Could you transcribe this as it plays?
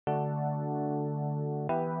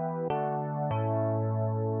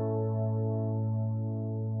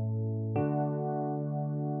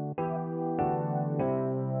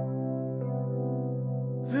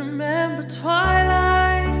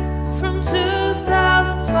Twilight from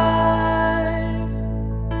 2005.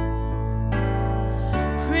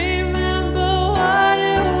 Remember what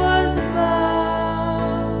it was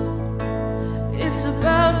about. It's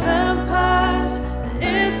about vampires,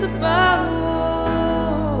 it's about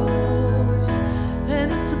wolves,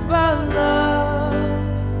 and it's about love.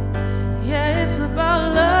 Yeah, it's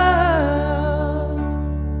about love.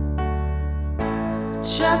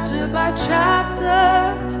 Chapter by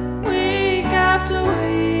chapter, week after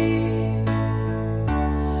week,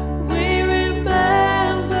 we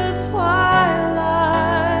remember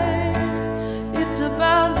Twilight. It's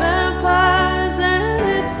about vampires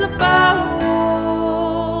and it's about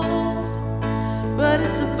wolves, but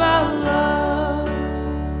it's about love.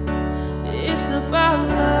 It's about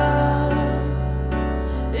love.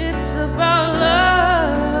 It's about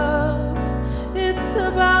love. It's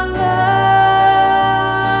about love.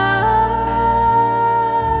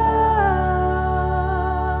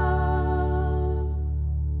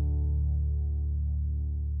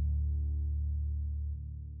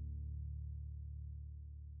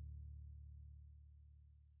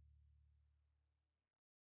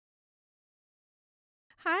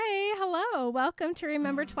 Hi, hello. Welcome to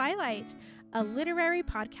Remember Twilight, a literary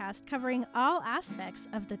podcast covering all aspects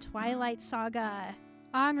of the Twilight Saga.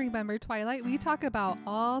 On Remember Twilight, we talk about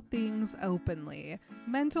all things openly: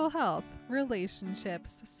 mental health,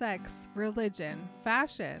 relationships, sex, religion,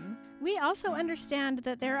 fashion. We also understand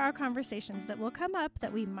that there are conversations that will come up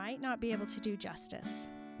that we might not be able to do justice.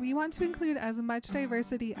 We want to include as much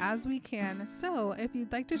diversity as we can, so if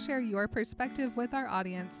you'd like to share your perspective with our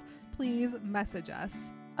audience, please message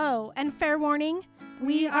us. Oh, and fair warning,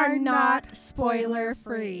 we are not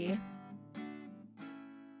spoiler-free.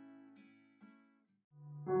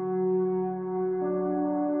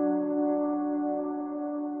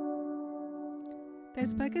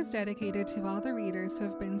 This book is dedicated to all the readers who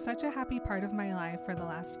have been such a happy part of my life for the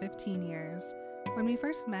last 15 years. When we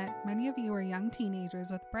first met, many of you were young teenagers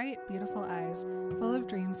with bright, beautiful eyes, full of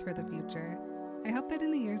dreams for the future. I hope that in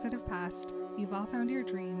the years that have passed, you've all found your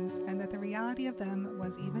dreams and that the reality of them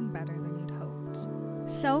was even better than you'd hoped.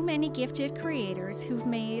 So many gifted creators who've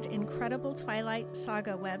made incredible Twilight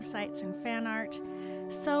Saga websites and fan art.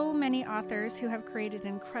 So many authors who have created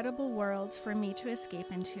incredible worlds for me to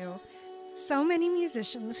escape into. So many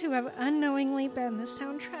musicians who have unknowingly been the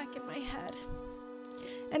soundtrack in my head.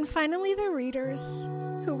 And finally, the readers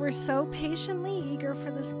who were so patiently eager for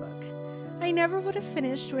this book. I never would have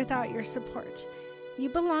finished without your support. You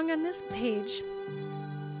belong on this page.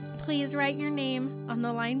 Please write your name on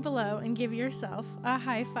the line below and give yourself a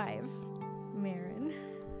high five. Marin.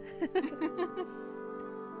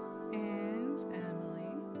 And Emily.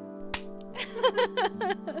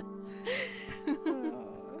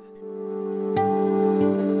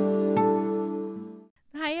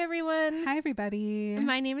 Hi, everyone. Hi, everybody.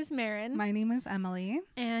 My name is Marin. My name is Emily.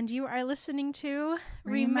 And you are listening to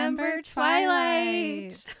Remember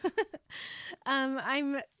Twilight.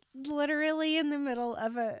 I'm literally in the middle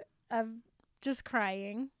of just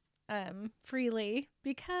crying freely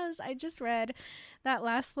because I just read that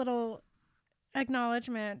last little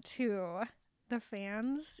acknowledgement to the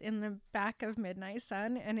fans in the back of Midnight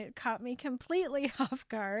Sun, and it caught me completely off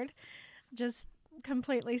guard. Just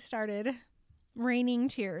completely started raining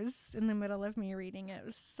tears in the middle of me reading it. It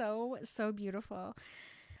was so beautiful.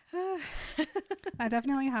 That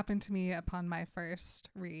definitely happened to me upon my first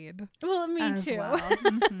read. Well, me too. Well.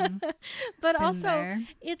 Mm-hmm. But Been also there.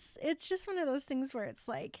 it's just one of those things where it's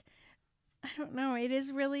like, I don't know, it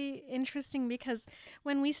is really interesting because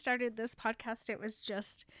when we started this podcast, it was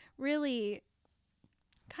just really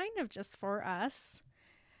kind of just for us.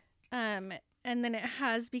 And then it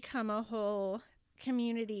has become a whole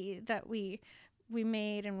community that we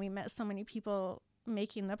made, and we met so many people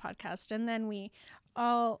making the podcast, and then we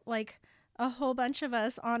all, like a whole bunch of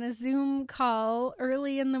us on a Zoom call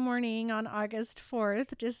early in the morning on August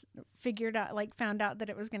 4th, just found out that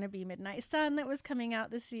it was going to be Midnight Sun that was coming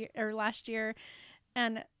out this year or last year.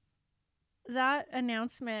 And that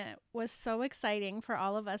announcement was so exciting for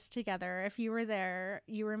all of us together. If you were there,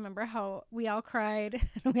 you remember how we all cried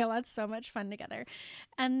and we all had so much fun together.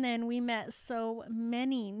 And then we met so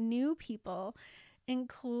many new people,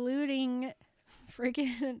 including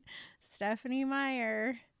friggin' Stephenie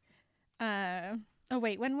Meyer. Oh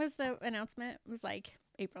wait, when was the announcement? It was like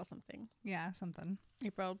April something. Yeah, something.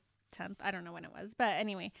 April 10th. I don't know when it was. But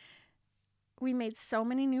anyway, we made so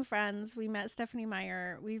many new friends. We met Stephenie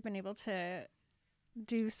Meyer. We've been able to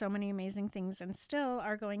do so many amazing things and still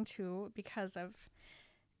are going to because of,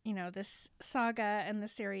 you know, this saga and the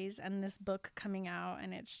series and this book coming out.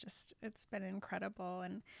 And it's been incredible.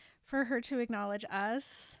 And for her to acknowledge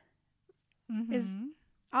us is Mhm.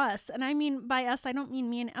 us. And I mean, by us, I don't mean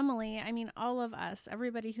me and Emily. I mean all of us,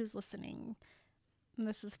 everybody who's listening. And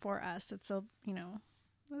this is for us. It's a,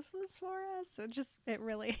 this was for us. It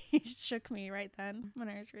really shook me right then when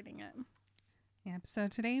I was reading it. Yep. So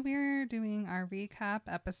today we're doing our recap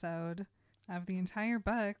episode of the entire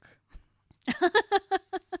book.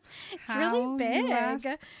 It's really How, big. you ask?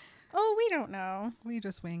 Oh, we don't know. We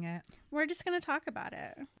just wing it. We're just going to talk about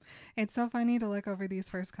it. It's so funny to look over these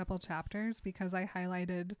first couple chapters because I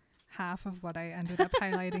highlighted half of what I ended up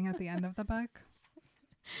highlighting at the end of the book.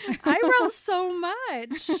 I wrote so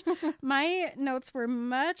much. My notes were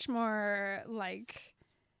much more like,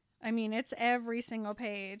 it's every single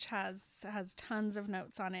page has tons of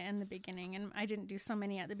notes on it in the beginning, and I didn't do so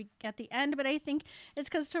many at the end, but I think it's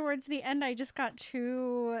because towards the end I just got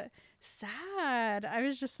too sad. I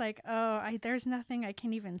was just like, there's nothing I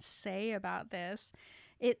can even say about this.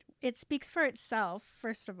 It speaks for itself,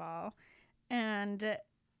 first of all, and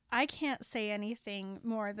I can't say anything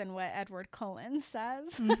more than what Edward Cullen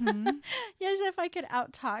says. Mm-hmm. As if I could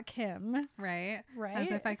out-talk him. Right? Right?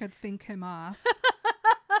 As if I could think him off.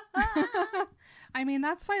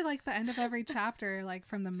 That's why, like, the end of every chapter, like,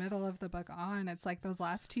 from the middle of the book on, it's like those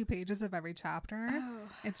last 2 pages of every chapter. Oh.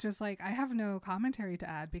 It's just like, I have no commentary to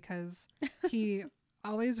add because he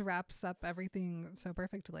always wraps up everything so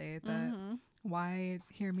perfectly that why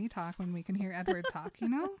hear me talk when we can hear Edward talk,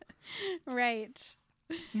 Right.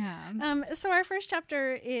 Yeah. So our first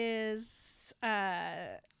chapter is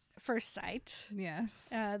First Sight. Yes.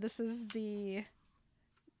 This is the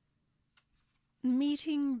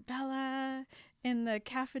meeting Bella in the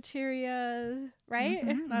cafeteria, right?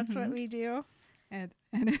 Mhm, That's what we do. It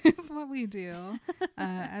is what we do.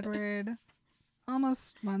 Edward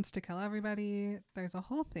almost wants to kill everybody. There's a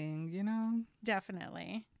whole thing,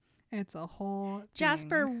 Definitely. It's a whole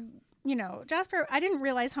thing. Jasper, I didn't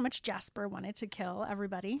realize how much Jasper wanted to kill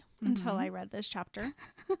everybody until I read this chapter.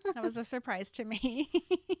 That was a surprise to me.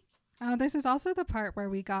 Oh, this is also the part where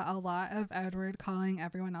we got a lot of Edward calling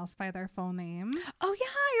everyone else by their full name. Oh, yeah,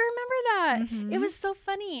 I remember that. Mhm. It was so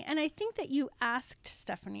funny. And I think that you asked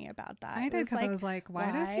Stephanie about that. I did, because I was like,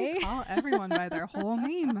 why does he call everyone by their whole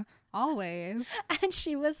name always? And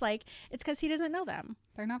she was like, it's because he doesn't know them.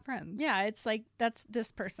 They're not friends. Yeah, it's like, that's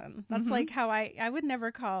this person. That's like how I would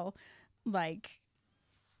never call, like,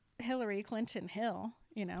 Hillary Clinton Hill,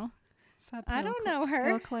 Sup, I Hill don't Cl- know her.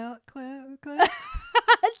 Hill Cl-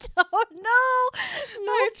 I don't know.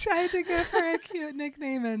 No. I tried to give her a cute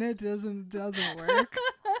nickname and it doesn't work.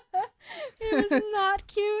 It was not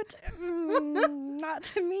cute. Not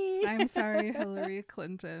to me. I'm sorry, Hillary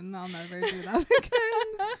Clinton. I'll never do that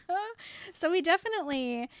again. So we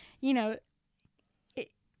definitely,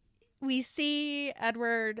 we see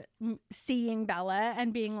Edward seeing Bella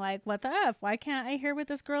and being like, what the F? Why can't I hear what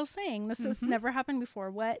this girl's saying? This has never happened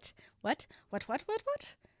before. What?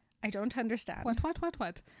 I don't understand. What?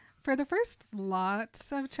 For the first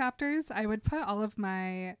lots of chapters, I would put all of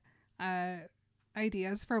my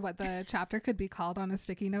ideas for what the chapter could be called on a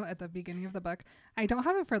sticky note at the beginning of the book. I don't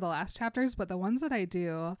have it for the last chapters, but the ones that I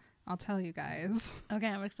do, I'll tell you guys. Okay,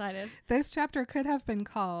 I'm excited. This chapter could have been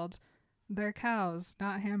called They're Cows,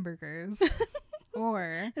 Not Hamburgers.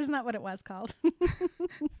 Or Isn't that what it was called?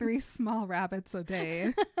 3 Small Rabbits a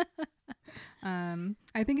Day.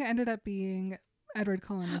 I think it ended up being Edward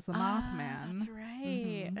Cullen as the Mothman. That's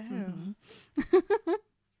right.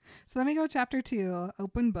 So let me go chapter 2,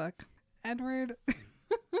 open book. Edward,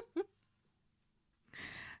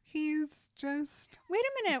 he's just Wait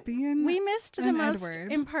a minute. being We missed the an most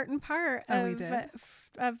Edward. important part Oh, we of did?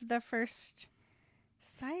 of the First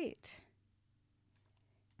Sight.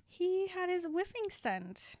 He had his whiffing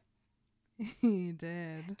stunt. He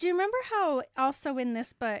did. Do you remember how also in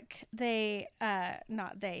this book they,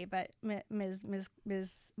 not they, but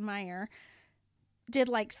Ms. Meyer did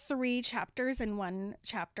like 3 chapters in one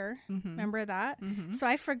chapter? Remember that? So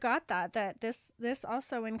I forgot that this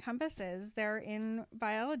also encompasses, they're in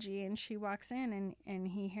biology and she walks in and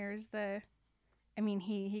he hears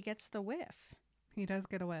he gets the whiff. He does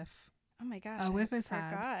get a whiff. Oh my gosh. A whiff I is had.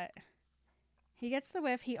 forgot. He gets the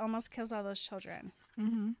whiff. He almost kills all those children.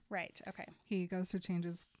 Right. Okay. He goes to change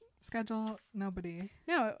his schedule. Nobody.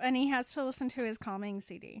 No, and he has to listen to his calming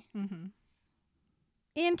CD.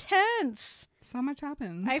 Intense. So much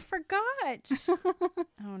happens. I forgot.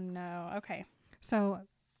 Oh no. Okay. So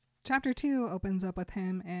chapter 2 opens up with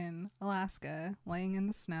him in Alaska, laying in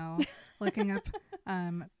the snow, looking up.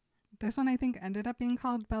 This one I think ended up being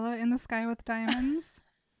called Bella in the Sky with Diamonds.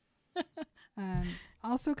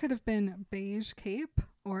 Also could have been Beige Cape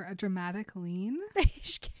or A Dramatic Lean.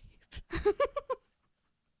 Beige cape.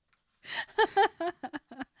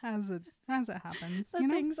 as it happens, The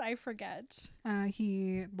things I forget.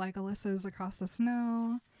 He Legolas's across the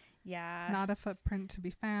snow. Yeah. Not a footprint to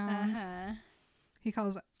be found. He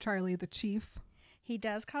calls Charlie the chief. He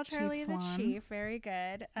does call Charlie the Swan. chief. Very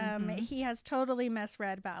good. He has totally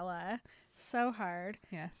misread Bella so hard.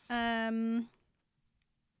 Yes. Um,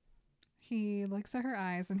 He looks at her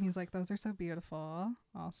eyes and he's like, those are so beautiful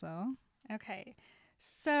also. okay.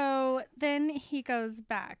 So then he goes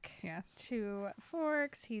back Yes. to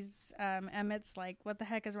Forks. He's Emmett's like, what the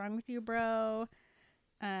heck is wrong with you, bro?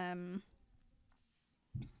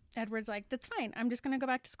 Edward's like, that's fine. I'm just gonna go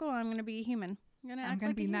back to school. I'm gonna be a human. I'm I'm gonna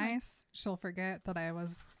like be a human. nice. She'll forget that I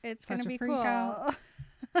was It's such gonna a be freak cool. out.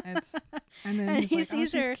 And then And he's he like,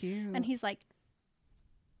 sees oh, she's her, cute. and he's like,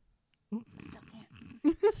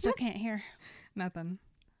 still can't hear. Nothing.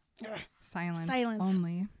 Ugh. Silence. Silence.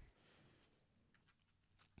 Only.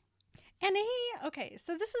 And okay,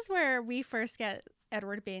 so this is where we first get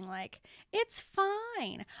Edward being like, it's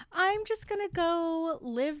fine. I'm just going to go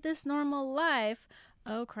live this normal life.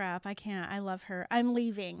 Oh, crap, I can't. I love her. I'm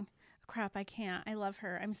leaving. Crap, I can't. I love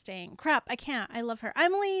her. I'm staying. Crap, I can't. I love her.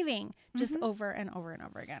 I'm leaving. Just over and over and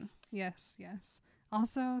over again. Yes, yes.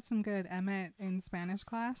 Also, some good Emmett in Spanish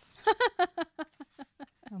class.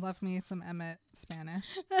 I love me some Emmett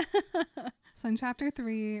Spanish. So in chapter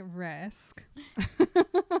 3, Risk.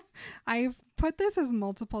 I've put this as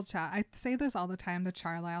multiple I say this all the time, the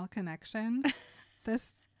Charlisle connection.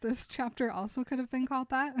 This chapter also could have been called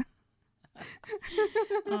that.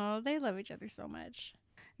 Oh, they love each other so much.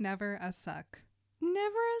 Never a suck.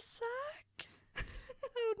 Never a suck.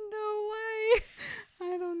 I don't know why.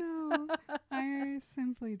 I don't know. I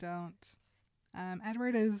simply don't.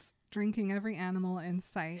 Edward is drinking every animal in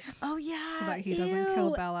sight. Oh, yeah. So that he doesn't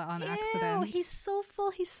kill Bella on Ew, accident. he's so full.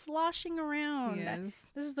 He's sloshing around. He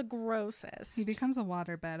is. This is the grossest. He becomes a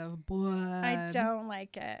waterbed of blood. I don't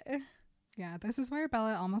like it. Yeah, this is where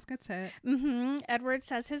Bella almost gets hit. Edward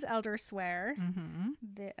says his elder swear.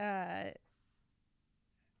 Mm-hmm.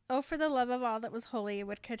 Oh, for the love of all that was holy,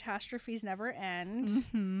 would catastrophes never end?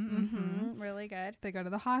 Really good. They go to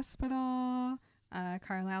the hospital.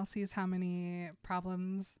 Carlisle sees how many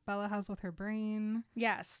problems Bella has with her brain.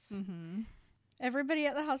 Yes. Mm-hmm. Everybody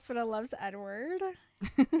at the hospital loves Edward.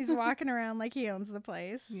 He's walking around like he owns the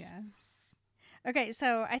place. Yes. Okay,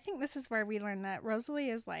 so I think this is where we learn that Rosalie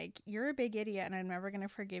is like, you're a big idiot and I'm never going to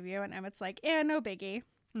forgive you. And Emmett's like, yeah, no biggie.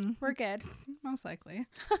 We're good. Most likely.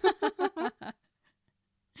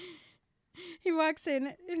 He walks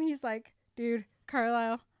in and he's like, dude,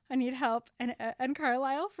 Carlisle, I need help. And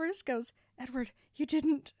Carlisle first goes, Edward, you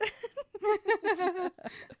didn't.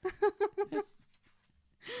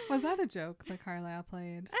 Was that a joke that Carlisle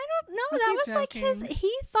played? I don't know. Was That he was like joking?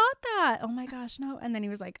 he thought that. Oh my gosh, no. And then he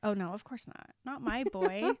was like, oh no, of course not. Not my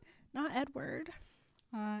boy. Not Edward.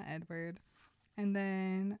 Edward. And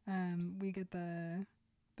then we get the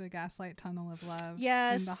gaslight tunnel of love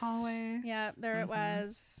Yes. in the hallway. Yeah, there it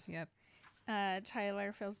was. Yep.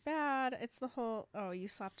 Tyler feels bad. It's the whole, oh, you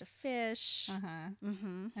slapped a fish.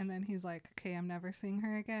 And then he's like, okay, I'm never seeing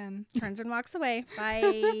her again. Turns and walks away.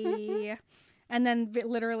 Bye. And then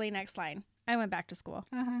literally next line, I went back to school.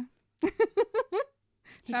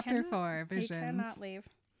 Chapter 4, He Visions. cannot leave.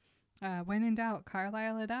 When in doubt,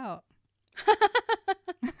 Carlisle it out.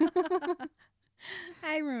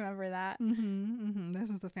 I remember that. This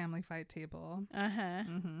is the family fight table. Uh-huh.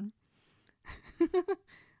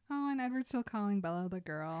 Oh, and Edward's still calling Bella the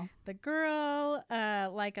girl. The girl,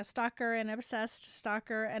 like a stalker, an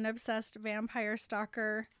obsessed vampire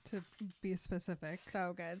stalker. To be specific.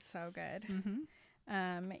 So good, so good.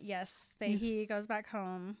 Yes, He's- he goes back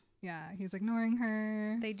home. Yeah, he's ignoring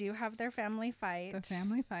her. They do have their family fight. The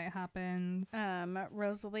family fight happens.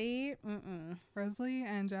 Rosalie, Rosalie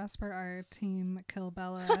and Jasper are team kill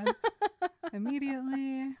Bella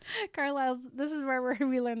immediately. this is where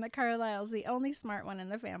we learn that Carlisle's the only smart one in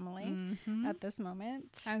the family at this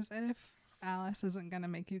moment. As if Alice isn't going to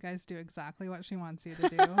make you guys do exactly what she wants you to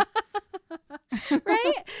do.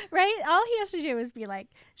 Right? All he has to do is be like,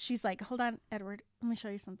 she's like, hold on, Edward, let me show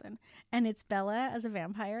you something. And it's Bella as a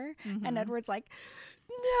vampire. And Edward's like,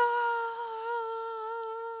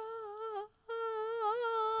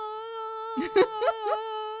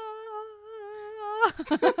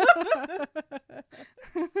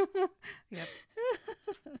 Yep.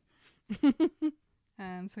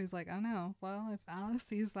 So he's like, oh no, well, if Alice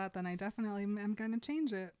sees that, then I definitely am going to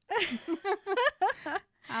change it.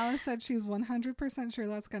 Alice said she's 100% sure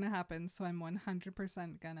that's going to happen, so I'm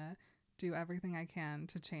 100% going to do everything I can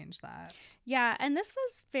to change that. Yeah, and this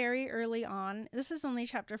was very early on. This is only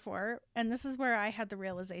chapter 4, and this is where I had the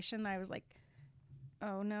realization that I was like,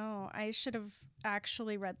 Oh no, I should have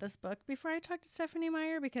actually read this book before I talked to Stephanie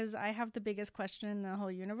Meyer, because I have the biggest question in the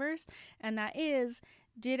whole universe, and that is,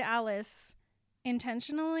 did Alice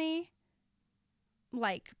intentionally,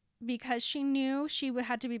 like, because she knew she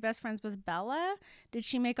had to be best friends with Bella, did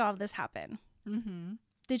she make all of this happen? Mm-hmm.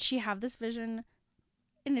 Did she have this vision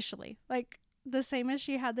initially? Like, the same as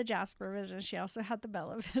she had the Jasper vision, she also had the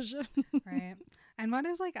Bella vision. Right. And what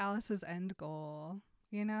is like Alice's end goal?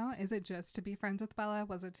 You know, is it just to be friends with Bella?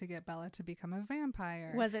 Was it to get Bella to become a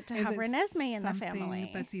vampire? Was it to Is have it Renesmee in the something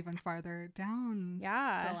family? that's even farther down the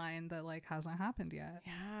Yeah. line that like hasn't happened yet?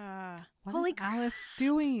 Yeah. What Holy is Alice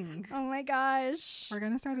doing? Oh my gosh. We're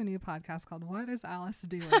gonna start a new podcast called "What Is Alice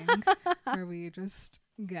Doing?" where we just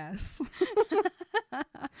guess.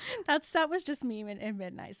 That was just me in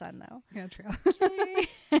Midnight Sun, though. Yeah, true. Okay.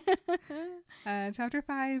 Chapter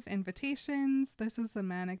 5, Invitations. This is the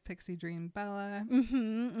manic pixie dream Bella.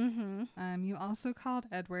 You also called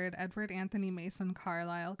Edward Anthony Mason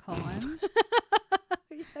Carlisle Cullen.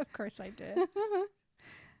 Yeah, of course I did.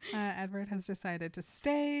 Edward has decided to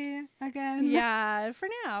stay again. Yeah, for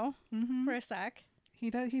now. Mm-hmm. For a sec. He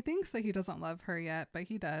thinks that he doesn't love her yet, but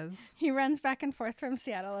he does. He runs back and forth from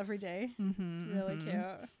Seattle every day. Mm-hmm, Really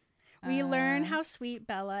cute. We learn how sweet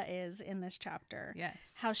Bella is in this chapter. Yes.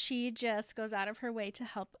 How she just goes out of her way to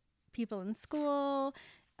help people in school.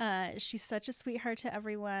 She's such a sweetheart to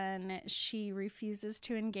everyone. She refuses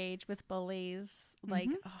to engage with bullies. Like,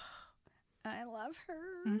 oh, I love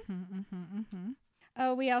her.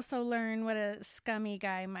 Oh, we also learn what a scummy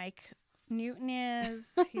guy Mike Newton is.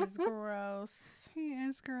 He's gross. He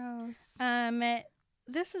is gross.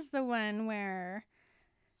 This is the one where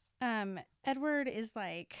Edward is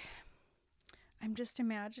like, I'm just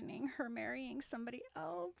imagining her marrying somebody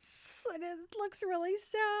else, and it looks really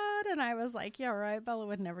sad. And I was like, yeah, right, Bella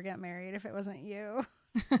would never get married if it wasn't you.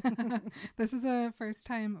 This is the first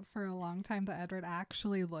time for a long time that Edward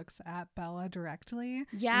actually looks at Bella directly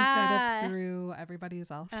Yeah. instead of through everybody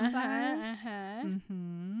else's eyes.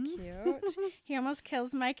 Cute. He almost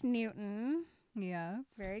kills Mike Newton. Yeah,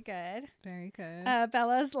 Very good. very good.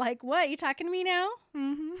 Bella's like, what, you talking to me now?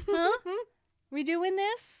 Huh? We doing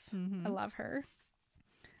this? Mm-hmm. I love her.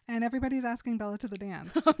 And everybody's asking Bella to the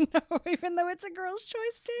dance. Oh no, even though it's a girl's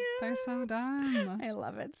choice dance. They're so dumb. I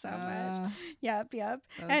love it so much. Yep. those-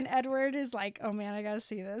 And Edward is like, oh man, I gotta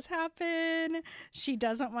see this happen. She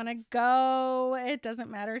doesn't want to go. It doesn't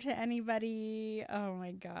matter to anybody. Oh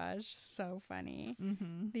my gosh. So funny.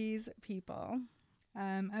 These people.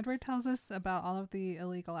 Edward tells us about all of the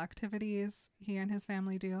illegal activities he and his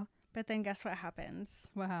family do. But then guess what happens?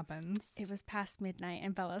 What happens? It was past midnight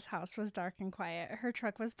and Bella's house was dark and quiet. Her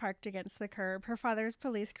truck was parked against the curb, her father's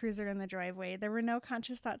police cruiser in the driveway. There were no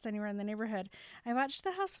conscious thoughts anywhere in the neighborhood. I watched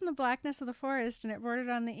the house from the blackness of the forest, and it bordered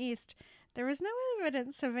on the east. There was no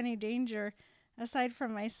evidence of any danger, aside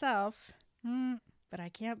from myself. But I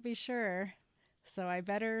can't be sure, so I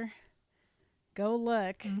better go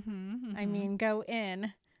look. I mean, go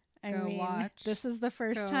in. I Go mean, watch. this is the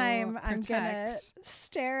first Go time I'm gonna protect.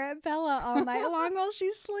 stare at Bella all night long while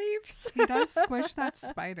she sleeps. He does squish that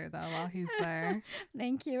spider, though, while he's there.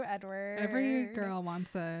 Thank you, Edward. Every girl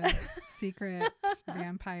wants a secret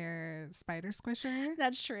vampire spider squisher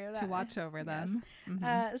That's true. to watch over them.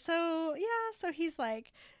 So he's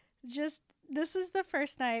like, this is the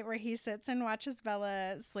first night where he sits and watches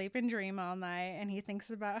Bella sleep and dream all night, and he thinks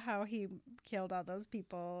about how he killed all those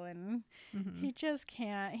people, and he just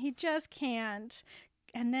can't.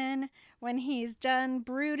 And then when he's done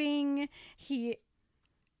brooding, he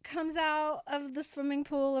comes out of the swimming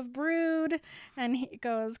pool of brood, and he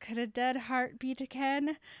goes, could a dead heart beat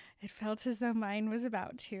again? It felt as though mine was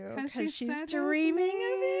about to, because she's said his dreaming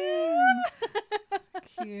of name.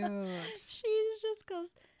 him. Cute. She just goes,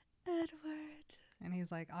 Edward. And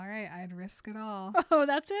he's like, all right, I'd risk it all. Oh,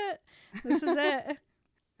 that's it. This is it.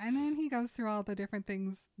 And then he goes through all the different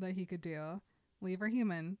things that he could do. Leave her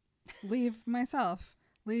human. Leave myself.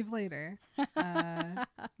 Leave later.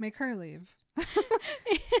 Make her leave. But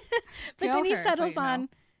Kill then he her, settles but, you know. on,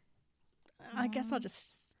 I guess I'll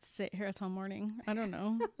just sit here till morning. I don't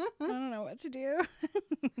know. I don't know what to do.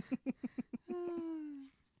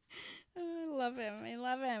 I love him. I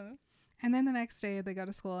love him. And then the next day they go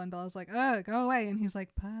to school and Bella's like, oh, go away. And he's like,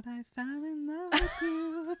 but I fell in love with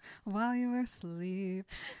you while you were asleep.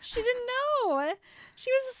 She didn't know.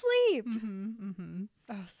 She was asleep.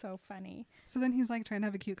 Oh, so funny. So then he's like trying to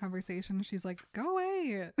have a cute conversation. She's like, go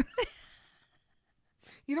away.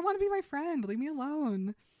 You don't want to be my friend. Leave me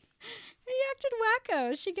alone. He acted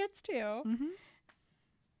wacko. She gets to.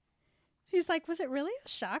 He's like, was it really a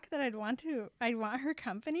shock that I'd want her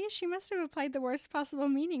company? She must have applied the worst possible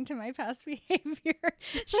meaning to my past behavior.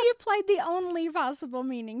 She applied the only possible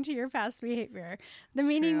meaning to your past behavior. The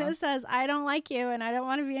meaning that says, I don't like you and I don't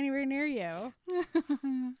want to be anywhere near you.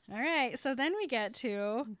 All right. So then we get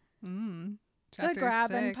to the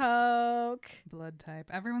grab 6, and poke. Blood type.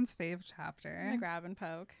 Everyone's fave chapter. The grab and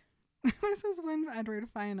poke. This is when Edward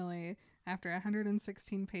finally, after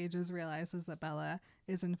 116 pages, realizes that Bella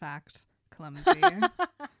is in fact clumsy.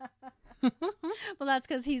 Well, that's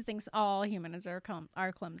because he thinks all humans are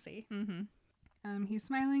clumsy. He's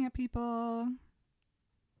smiling at people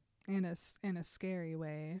in a scary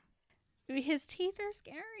way. His teeth are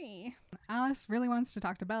scary. Alice really wants to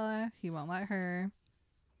talk to Bella. He won't let her.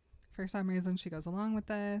 For some reason, she goes along with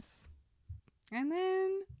this. And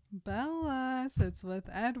then Bella sits with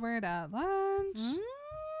Edward at lunch.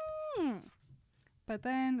 But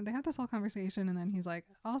then they have this whole conversation, and then he's like,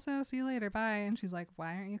 also, see you later, bye. And she's like,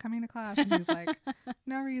 why aren't you coming to class? And he's like,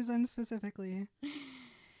 no reason specifically.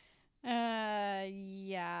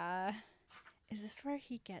 Yeah. Is this where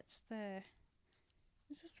he takes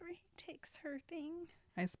her thing?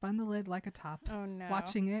 I spun the lid like a top. Oh, no.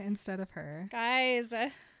 Watching it instead of her. Guys.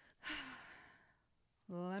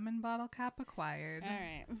 Lemon bottle cap acquired. All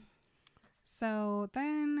right. So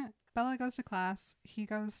then Bella goes to class. He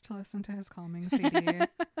goes to listen to his calming CD.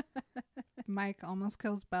 Mike almost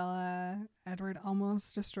kills Bella. Edward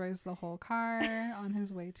almost destroys the whole car on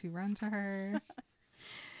his way to run to her.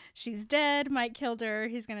 She's dead. Mike killed her.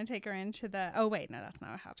 He's going to take her into the... Oh, wait. No, that's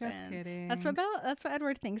not what happened. Just kidding. That's what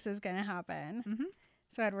Edward thinks is going to happen.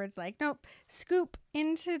 So Edward's like, nope. Scoop.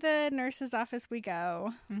 Into the nurse's office we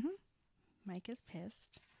go. Mike is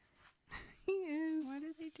pissed. He is. What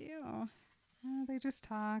did they do? They just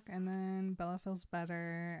talk, and then Bella feels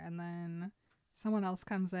better, and then someone else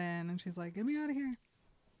comes in, and she's like, get me out of here.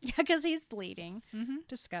 Yeah, because he's bleeding.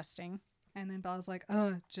 Disgusting. And then Bella's like,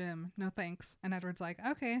 Jim, no thanks. And Edward's like,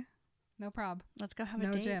 okay, no prob. Let's go have No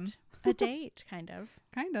a date. Jim. A date, kind of.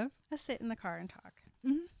 Kind of. Let's sit in the car and talk.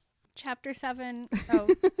 Chapter 7. Oh,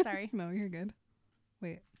 sorry. No, you're good.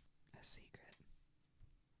 Wait. A secret.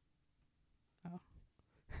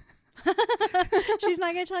 She's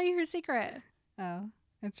not going to tell you her secret. Oh,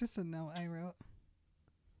 it's just a note I wrote.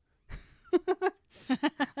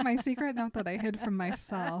 My secret note that I hid from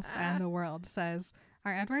myself and the world says,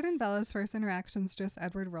 are Edward and Bella's first interactions just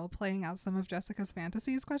Edward role-playing out some of Jessica's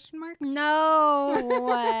fantasies, ? No.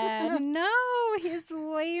 No, he's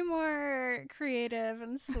way more creative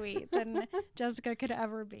and sweet than Jessica could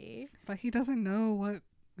ever be. But he doesn't know what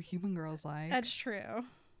human girls like. That's true.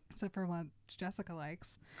 Except for what Jessica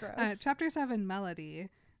likes. Gross. Chapter 7, Melody.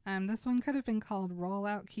 This one could have been called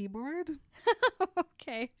Rollout Keyboard.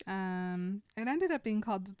 Okay. It ended up being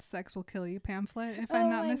called Sex Will Kill You pamphlet, if I'm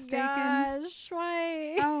not mistaken. Gosh,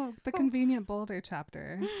 why? Oh, the Convenient Boulder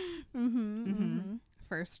chapter.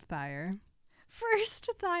 First Thyre. First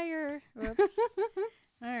Thyre. Whoops.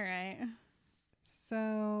 All right.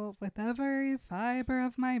 So, with every fiber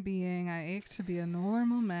of my being, I ache to be a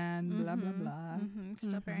normal man, blah, blah, blah.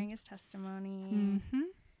 Still bearing his testimony.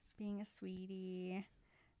 Being a sweetie.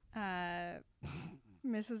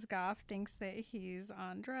 Mrs. Goff thinks that he's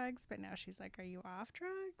on drugs, but now she's like, are you off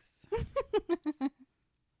drugs?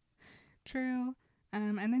 True.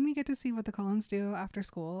 And then we get to see what the Cullens do after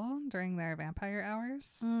school during their vampire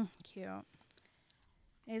hours. Cute.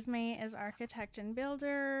 Esme is architect and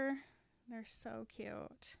builder. They're so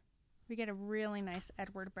cute. We get a really nice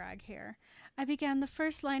Edward brag here. I began the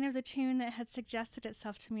first line of the tune that had suggested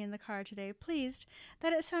itself to me in the car today, pleased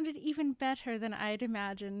that it sounded even better than I'd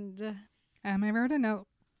imagined. I wrote a note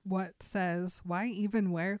what says, why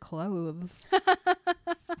even wear clothes?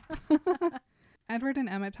 Edward and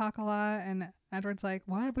Emmett talk a lot, and Edward's like,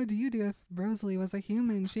 what would you do if Rosalie was a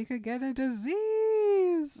human? She could get a disease.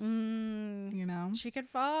 You know? She could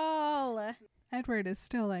fall. Edward is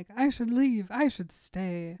still like, I should leave. I should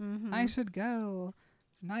stay. I should go.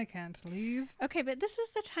 And I can't leave. Okay, but this is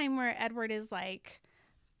the time where Edward is like,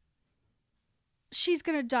 she's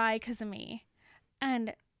going to die because of me.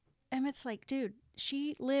 And Emmett's like, dude,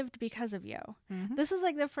 she lived because of you. This is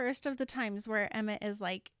like the first of the times where Emmett is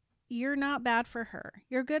like, you're not bad for her.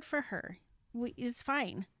 You're good for her. It's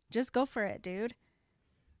fine. Just go for it, dude.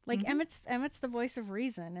 Like Emmett's the voice of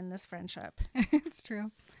reason in this friendship. It's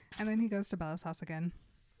true. And then he goes to Bella's house again.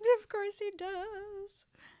 Of course he does.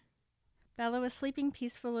 Bella was sleeping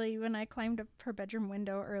peacefully when I climbed up her bedroom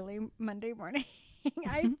window early Monday morning.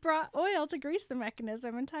 I brought oil to grease the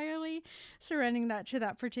mechanism, entirely surrendering that to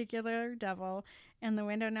that particular devil, and the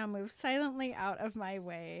window now moves silently out of my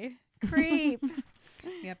way. Creep.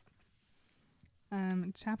 Yep.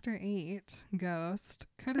 Chapter 8, Ghost,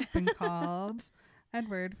 could have been called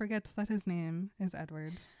Edward forgets that his name is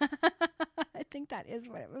Edward. I think that is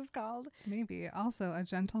what it was called. Maybe. Also, a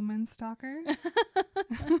gentleman stalker.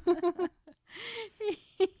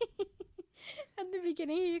 At the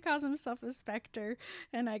beginning, he calls himself a specter,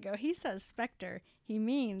 and I go, he says specter. He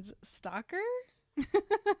means stalker?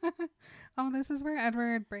 Oh, this is where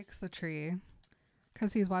Edward breaks the tree.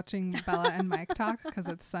 Because he's watching Bella and Mike talk because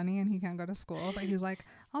it's sunny and he can't go to school. But he's like,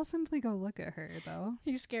 I'll simply go look at her, though.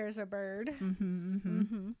 He scares a bird.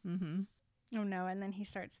 Oh, no. And then he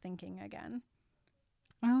starts thinking again.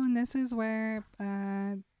 Oh, and this is where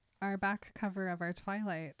our back cover of our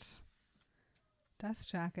Twilight dust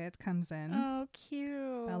jacket comes in. Oh,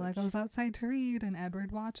 cute. Bella goes outside to read and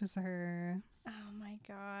Edward watches her. Oh, my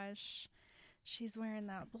gosh. She's wearing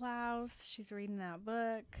that blouse. She's reading that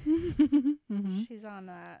book. She's on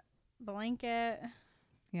a blanket.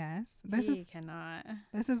 Yes. He cannot.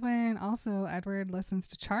 This is when also Edward listens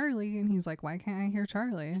to Charlie and he's like, why can't I hear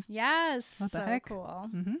Charlie? Yes. What the so heck?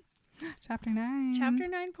 Cool. Chapter 9. Chapter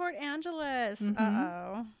 9, Port Angeles.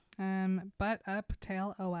 Uh-oh. Butt up,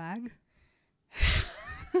 tail a wag.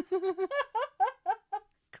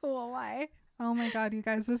 Cool. Why? Oh my god, you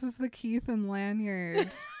guys, this is the Keith and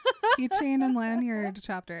Lanyard. Keychain and Lanyard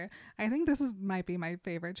chapter. I think this might be my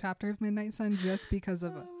favorite chapter of Midnight Sun just because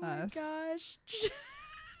of us. Oh my gosh.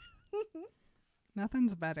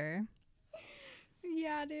 Nothing's better.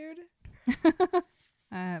 Yeah, dude.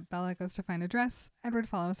 Bella goes to find a dress. Edward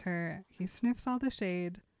follows her. He sniffs all the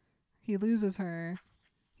shade. He loses her.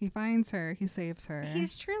 He finds her. He saves her.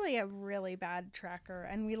 He's truly a really bad tracker,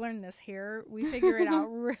 and we learn this here. We figure it out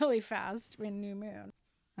really fast in New Moon.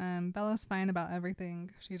 Bella's fine about everything.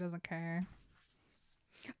 She doesn't care.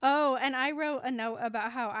 Oh, and I wrote a note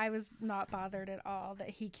about how I was not bothered at all that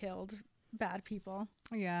he killed bad people.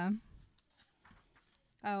 Yeah.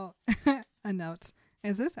 Oh, a note.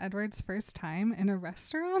 Is this Edward's first time in a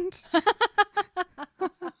restaurant?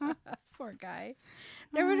 Poor guy.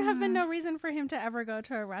 There would have been no reason for him to ever go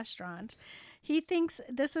to a restaurant. He thinks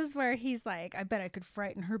this is where he's like, I bet I could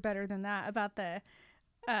frighten her better than that, about the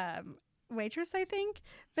waitress, I think.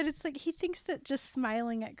 But it's like he thinks that just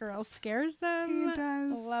smiling at girls scares them. He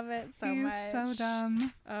does. Love it so He's much. so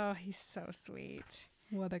dumb. Oh, he's so sweet.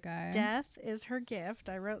 What a guy. Death is her gift.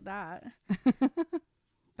 I wrote that.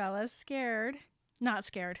 Bella's scared. Not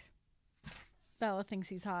scared. Bella thinks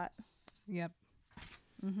he's hot. Yep.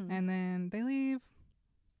 And then they leave.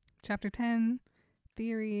 Chapter 10,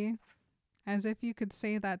 Theory. As if you could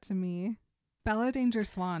say that to me. Bella Danger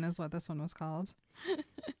Swan is what this one was called.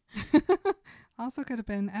 Also could have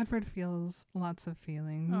been Edward feels lots of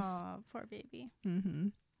feelings. Oh, poor baby.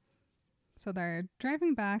 So they're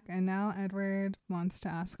driving back, and now Edward wants to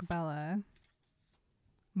ask Bella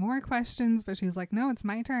more questions, but she's like, no, it's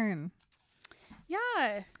my turn.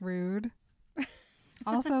 Yeah. Rude.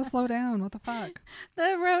 Also, slow down. What the fuck?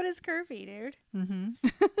 The road is curvy, dude.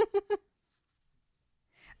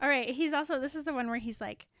 All right. He's also, this is the one where he's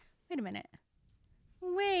like, wait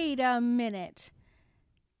a minute.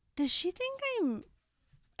 Does she think I'm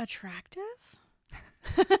attractive?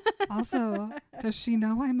 Also, does she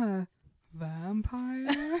know I'm a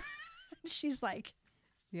vampire? She's like,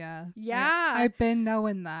 Yeah. I've been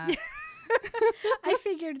knowing that. I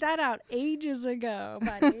figured that out ages ago,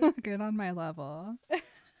 buddy. Get on my level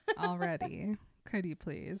already. Could you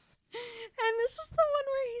please? And this is the one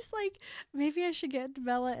where he's like, maybe I should get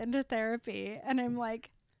Bella into therapy. And I'm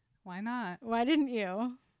like, why not? why didn't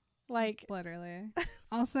you? Like, literally.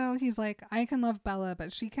 Also, he's like, I can love Bella,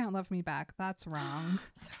 but she can't love me back. That's wrong.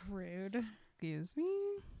 So rude. Excuse me.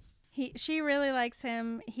 She really likes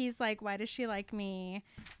him. He's like, why does she like me?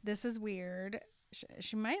 This is weird.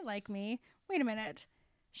 She might like me. Wait a minute.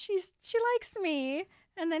 She likes me.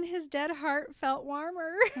 And then his dead heart felt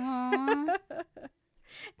warmer. Aww.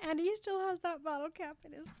 And he still has that bottle cap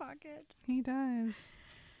in his pocket. He does.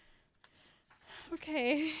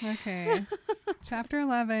 Okay. Chapter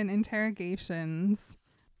 11, Interrogations.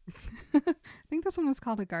 I think this one was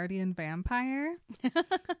called A Guardian Vampire.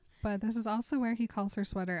 But this is also where he calls her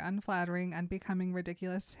sweater unflattering, unbecoming,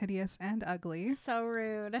 ridiculous, hideous, and ugly. So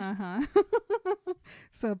rude.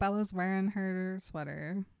 So Bella's wearing her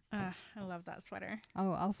sweater. I love that sweater.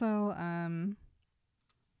 Oh, also,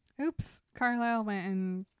 oops, Carlisle went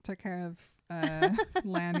and took care of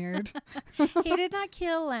Lanyard. He did not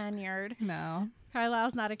kill Lanyard. No.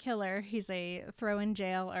 Carlisle's not a killer. He's a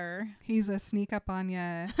throw-in-jailer. He's a sneak up on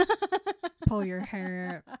you, pull your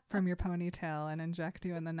hair from your ponytail and inject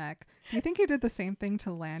you in the neck. Do you think he did the same thing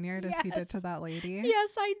to Lanyard as he did to that lady?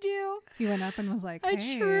 Yes, I do. He went up and was like, hey,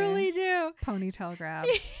 I truly do. Ponytail grab.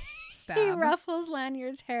 Stab. He ruffles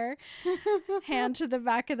Lanyard's hair, hand to the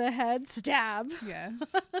back of the head, stab.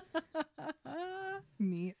 Yes.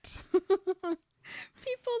 Neat.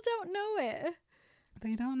 People don't know it.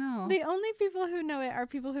 They don't know. The only people who know it are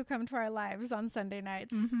people who come to our lives on Sunday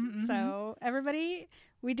nights. So everybody,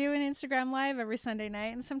 we do an Instagram live every Sunday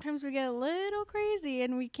night, and sometimes we get a little crazy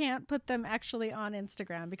and we can't put them actually on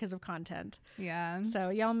Instagram because of content. Yeah. So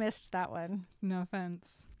y'all missed that one. No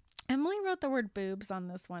offense. Emily wrote the word boobs on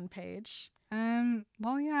this one page.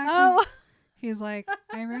 Well, yeah, 'cause Oh, he's like,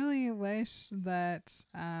 I really wish that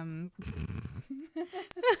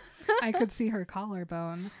I could see her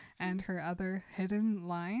collarbone and her other hidden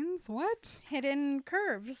lines. What? hidden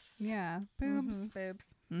curves. Yeah, boobs. Boobs.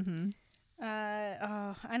 Mm-hmm.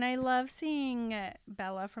 And I love seeing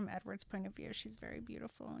Bella from Edward's point of view. She's very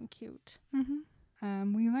beautiful and cute.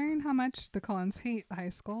 Mm-hmm. We learn how much the Cullens hate high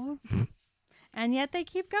school. And yet they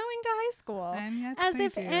keep going to high school. And yet as they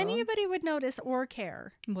if do. anybody would notice or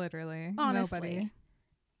care. Literally. Honestly.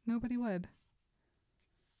 Nobody would.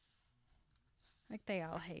 Like, they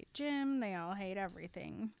all hate Jim. They all hate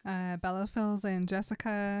everything. Bella fills in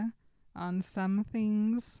Jessica on some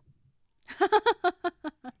things,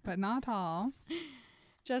 but not all.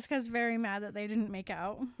 Jessica's very mad that they didn't make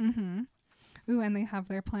out. Mm-hmm. Ooh, and they have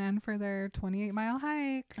their plan for their 28-mile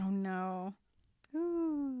hike. Oh, no.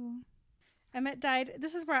 Ooh. Emmett died.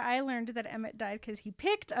 This is where I learned that Emmett died because he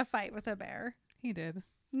picked a fight with a bear. He did.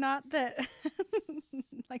 Not that,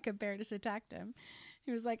 like, a bear just attacked him.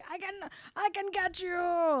 He was like, I can get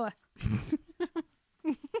you.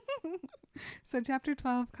 So chapter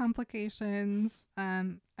 12, complications.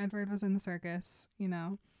 Edward was in the circus,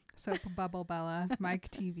 soap bubble Bella, Mike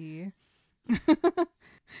TV.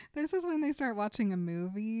 This is when they start watching a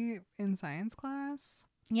movie in science class.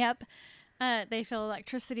 Yep. They feel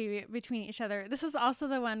electricity between each other. This is also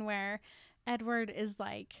the one where Edward is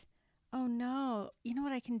like, oh no, you know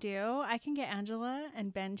what I can do? I can get Angela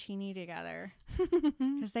and Ben Cheney together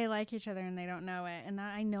because they like each other and they don't know it. And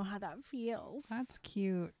I know how that feels. That's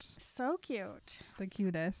cute. So cute. The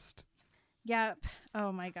cutest. Yep.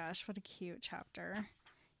 Oh my gosh, what a cute chapter.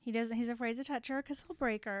 He's afraid to touch her because he'll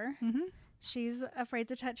break her. Mm-hmm. She's afraid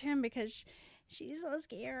to touch him because she's so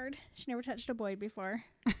scared. She never touched a boy before.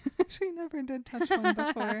 She never did touch one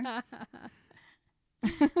before.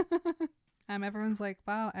 Everyone's like,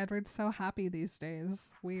 wow, Edward's so happy these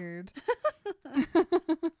days. Weird.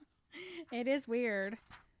 It is weird,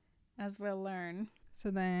 as we'll learn.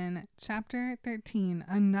 So then chapter 13,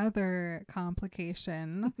 another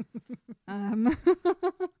complication.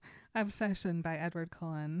 Obsession by Edward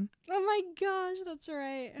Cullen. Oh my gosh, that's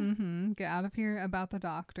right. Mm-hmm. Get out of here about the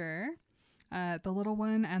doctor. The little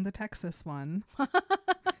one and the Texas one.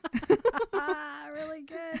 Really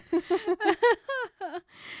good.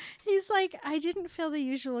 He's like, I didn't feel the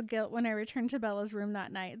usual guilt when I returned to Bella's room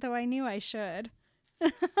that night, though I knew I should.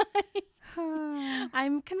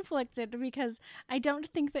 I'm conflicted because I don't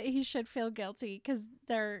think that he should feel guilty because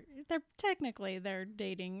they're technically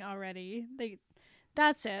dating already.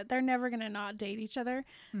 That's it. They're never gonna not date each other.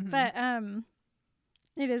 Mm-hmm. But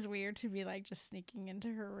it is weird to be like just sneaking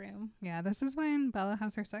into her room. Yeah, this is when Bella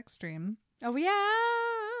has her sex dream. Oh yeah.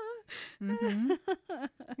 Mm-hmm.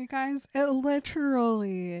 You guys, it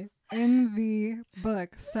literally in the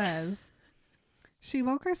book says she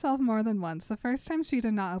woke herself more than once. The first time she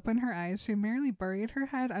did not open her eyes. She merely buried her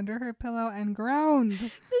head under her pillow and groaned.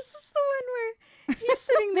 This is the one where he's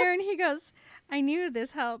sitting there and he goes, I knew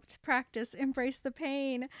this helped. Practice. Embrace the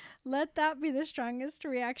pain. Let that be the strongest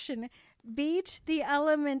reaction. Beat the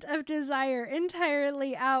element of desire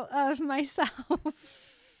entirely out of myself.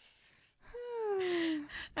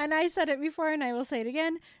 And I said it before and I will say it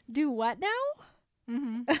again. Do what now?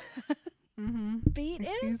 Mm-hmm. Mm-hmm. Beat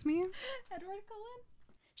Excuse me? Edward Cullen?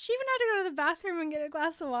 She even had to go to the bathroom and get a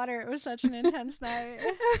glass of water. It was such an intense night.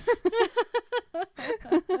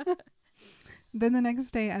 Then the next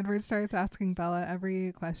day, Edward starts asking Bella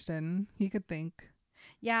every question he could think.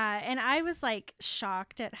 Yeah, and I was like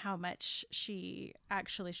shocked at how much she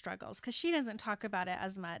actually struggles because she doesn't talk about it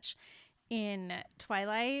as much in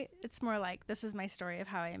Twilight. It's more like, this is my story of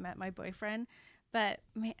how I met my boyfriend. But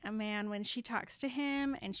man, when she talks to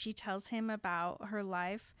him and she tells him about her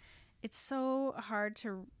life, it's so hard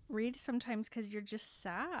to read sometimes because you're just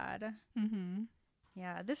sad. Mm-hmm.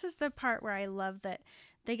 Yeah, this is the part where I love that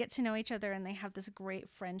they get to know each other and they have this great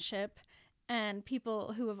friendship. And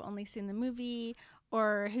people who have only seen the movie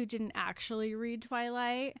or who didn't actually read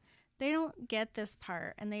Twilight, they don't get this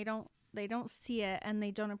part and they don't see it and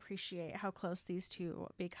they don't appreciate how close these two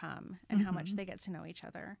become and how much they get to know each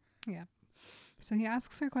other. Yeah. So he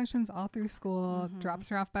asks her questions all through school, drops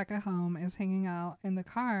her off back at home, is hanging out in the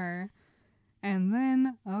car. And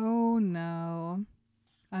then, oh no,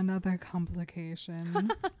 another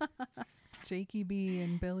complication. Jakey B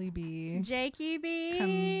and Billy B. Jakey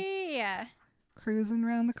B. Yeah. Cruising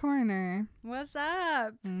around the corner. What's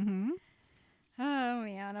up? Mm-hmm. Oh,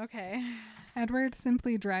 man. Okay. Edward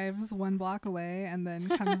simply drives 1 block away and then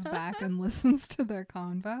comes back and listens to their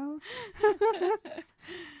convo.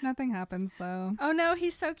 Nothing happens, though. Oh, no.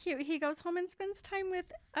 He's so cute. He goes home and spends time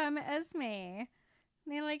with Esme.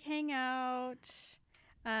 They, like, hang out.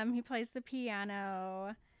 He plays the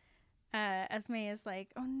piano. Esme is like,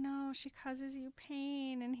 oh no, she causes you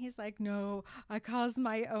pain. And he's like, no, I cause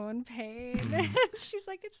my own pain. And she's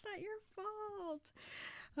like, it's not your fault.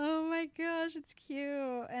 Oh my gosh, it's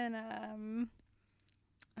cute. And,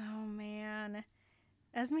 oh man,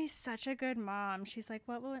 Esme's such a good mom. She's like,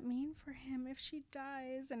 what will it mean for him if she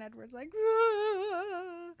dies? And Edward's like,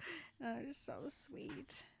 ah. Oh, it's so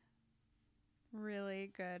sweet.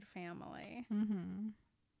 Really good family. Mm-hmm.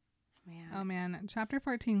 Man. Oh man, chapter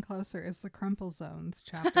 14 closer is the Crumple Zones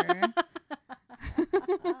chapter.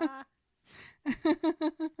 Oh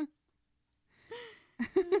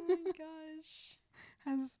my gosh.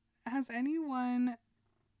 Has anyone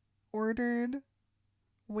ordered?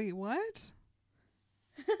 Wait, what?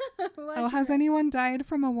 Has anyone died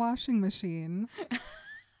from a washing machine?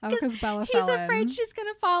 Oh, because Bella fell in. He's afraid she's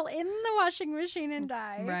going to fall in the washing machine and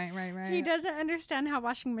die. Right. He doesn't understand how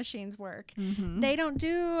washing machines work. Mm-hmm. They don't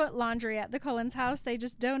do laundry at the Collins house. They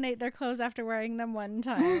just donate their clothes after wearing them one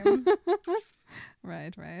time.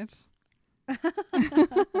 Right.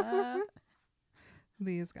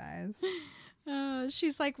 These guys.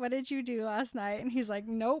 She's like, what did you do last night? And he's like,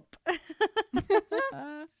 nope.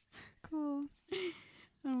 Cool.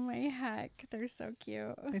 Oh my heck. They're so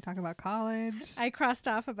cute. They talk about college. I crossed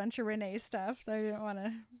off a bunch of Renee stuff that I didn't want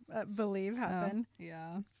to believe happened. Oh,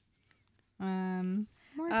 yeah.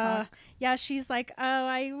 More talk. Yeah, she's like, oh,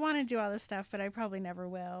 I want to do all this stuff, but I probably never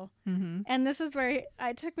will. Mm-hmm. And this is where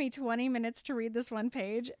it took me 20 minutes to read this one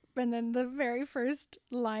page. And then the very first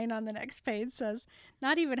line on the next page says,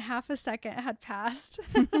 not even half a second had passed.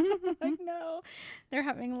 Like, no, they're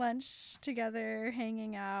having lunch together,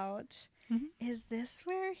 hanging out. Mm-hmm. Is this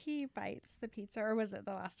where he bites the pizza, or was it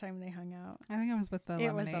the last time they hung out? I think it was with the lemonade.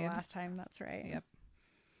 It was the last time. That's right. Yep.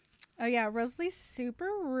 Oh, yeah. Rosalie's super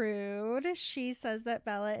rude. She says that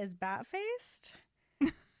Bella is bat-faced.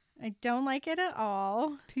 I don't like it at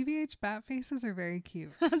all. TVH bat faces are very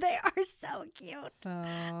cute. They are so cute. So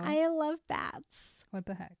I love bats. What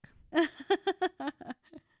the heck?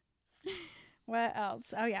 What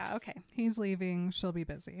else? Oh, yeah. Okay. He's leaving. She'll be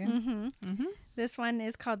busy. Mm-hmm. Mm-hmm. This one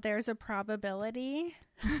is called There's a Probability.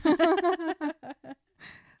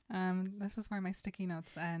 This is where my sticky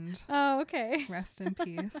notes end. Oh, okay. Rest in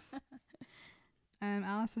peace.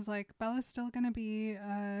 Alice is like, Bella's still going to be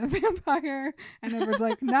a vampire. And Edward's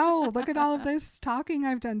like, no, look at all of this talking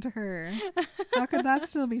I've done to her. How could that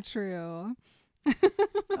still be true?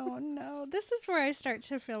 Oh, no. This is where I start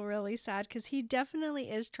to feel really sad because he definitely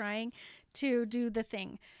is trying to do the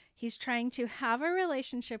thing. He's trying to have a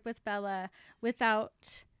relationship with Bella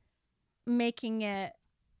without making it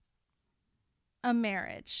a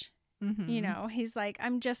marriage. Mm-hmm. You know, he's like,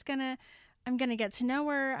 I'm gonna get to know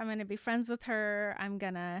her. I'm gonna be friends with her.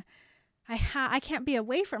 I can't be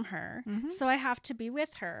away from her. Mm-hmm. So I have to be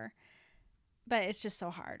with her. But it's just so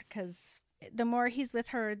hard because the more he's with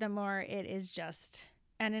her, the more it is just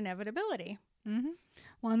an inevitability. Mm-hmm.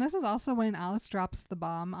 Well, and this is also when Alice drops the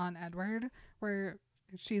bomb on Edward, where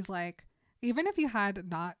she's like, even if you had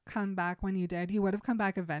not come back when you did, you would have come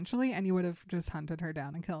back eventually and you would have just hunted her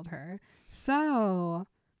down and killed her. So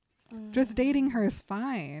just dating her is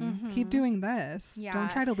fine. Mm-hmm. Keep doing this. Yeah. Don't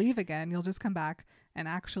try to leave again. You'll just come back and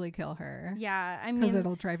actually kill her. Yeah, I mean, because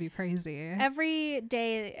it'll drive you crazy. Every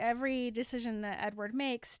day, every decision that Edward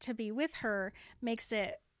makes to be with her makes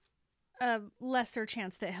it a lesser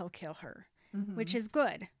chance that he'll kill her, mm-hmm. which is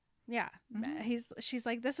good. Yeah, mm-hmm. She's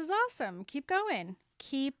like, this is awesome. Keep going.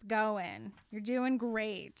 Keep going. You're doing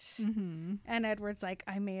great. Mm-hmm. And Edward's like,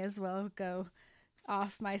 I may as well go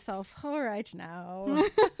off myself right now.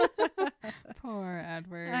 Poor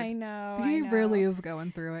Edward. I know. He really is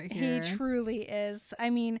going through it here. He truly is. I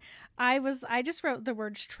mean, I just wrote the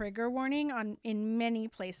words trigger warning in many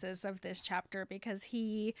places of this chapter because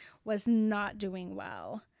he was not doing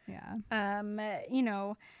well. Yeah. You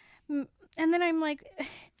know, and then I'm like,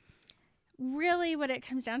 really what it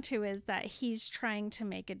comes down to is that he's trying to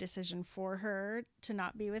make a decision for her to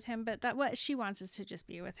not be with him, but that what she wants is to just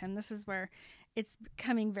be with him. This is where it's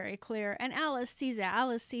becoming very clear. And Alice sees it.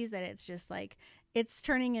 Alice sees that it's just like, it's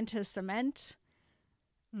turning into cement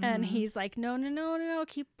And he's like, no,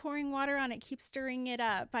 keep pouring water on it, keep stirring it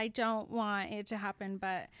up. I don't want it to happen.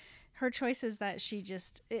 But her choice is that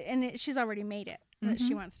she's already made it, that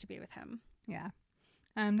she wants to be with him. Yeah.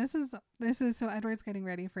 This is so Edward's getting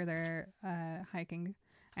ready for their hiking,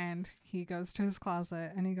 and he goes to his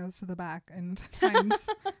closet and he goes to the back and finds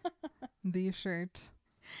the shirt.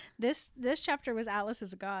 This chapter was Alice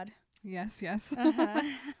is a God. Yes. Uh-huh.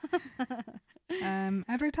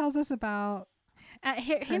 Edward tells us about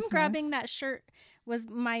him Christmas. grabbing that shirt was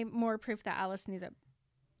more proof that Alice knew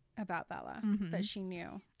about Bella, that she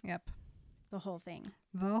knew. Yep. The whole thing.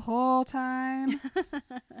 The whole time.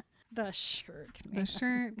 The shirt. Man. The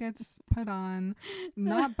shirt gets put on,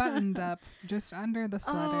 not buttoned up, just under the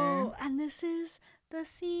sweater. Oh, and this is the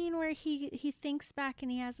scene where he thinks back and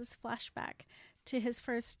he has this flashback to his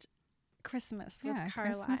first Christmas with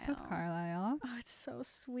Carlisle. Christmas with Carlisle. Oh, it's so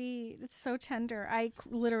sweet. It's so tender. I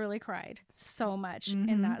literally cried so much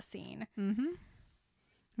in that scene.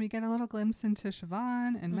 We get a little glimpse into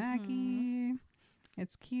Siobhan and Maggie.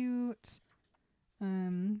 It's cute.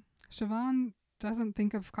 Siobhan doesn't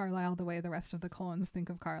think of Carlisle the way the rest of the Cullens think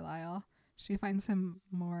of Carlisle. She finds him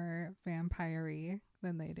more vampire-y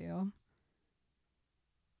than they do.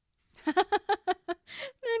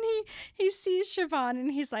 Then he sees Siobhan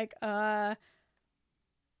and he's like,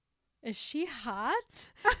 is she hot?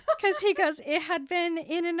 Because he goes, it had been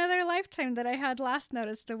in another lifetime that I had last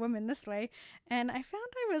noticed a woman this way, and I found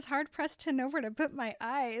I was hard pressed to know where to put my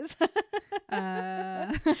eyes.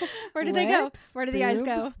 Where did they go? Where do the eyes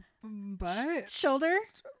go? Butt, shoulder,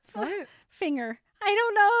 foot, finger. I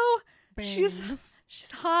don't know. bangs.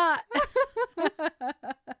 She's hot.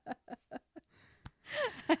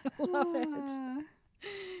 I love it.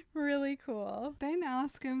 Really cool. Then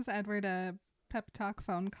Alice gives Edward a pep talk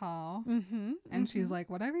phone call, and she's like,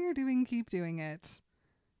 whatever you're doing, keep doing it.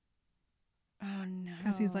 Oh no.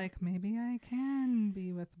 Because he's like, maybe I can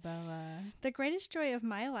be with Bella. The greatest joy of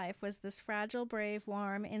my life was this fragile, brave,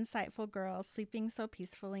 warm, insightful girl sleeping so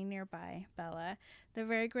peacefully nearby, Bella. The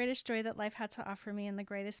very greatest joy that life had to offer me, and the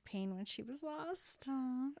greatest pain when she was lost.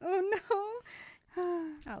 Aww. Oh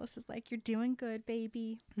no. Alice is like, you're doing good,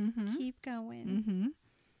 baby. Keep going.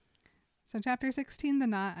 So chapter 16, The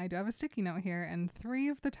Knot. I do have a sticky note here, and 3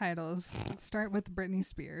 of the titles start with Britney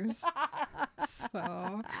Spears.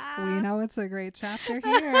 So we know it's a great chapter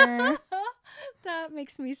here. That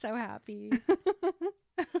makes me so happy.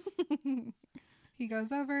 He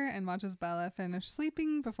goes over and watches Bella finish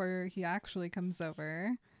sleeping before he actually comes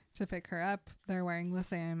over to pick her up. They're wearing the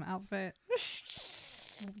same outfit.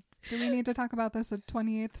 Do we need to talk about this a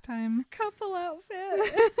 28th time? Couple outfit.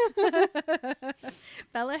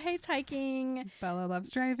 Bella hates hiking. Bella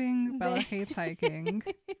loves driving. Bella hates hiking.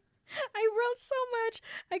 I wrote so much.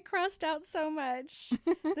 I crossed out so much.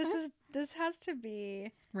 This has to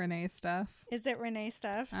be Renee stuff. Is it Renee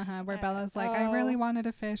stuff? Where Bella's like, I really wanted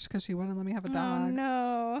a fish because she wouldn't let me have a dog. Oh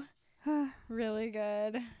no. Really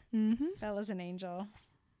good. Bella's an angel.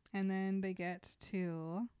 And then they get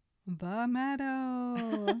to the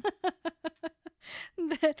meadow.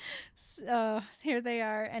 Here they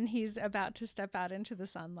are, and he's about to step out into the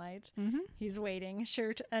sunlight. He's waiting,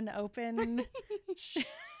 shirt unopened.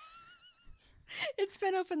 It's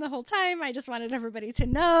been open the whole time. I just wanted everybody to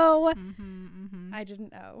know. I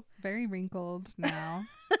didn't know. Very wrinkled now.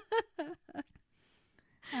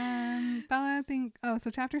 Bella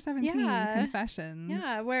so chapter 17, Confessions.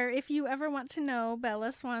 Yeah, where if you ever want to know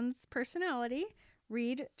Bella Swan's personality,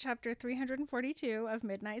 read chapter 342 of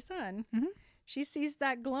Midnight Sun. She sees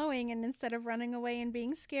that glowing, and instead of running away and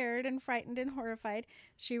being scared and frightened and horrified,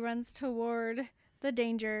 she runs toward the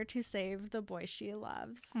danger to save the boy she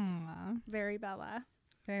loves. Aww. Very Bella.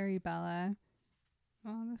 Very Bella.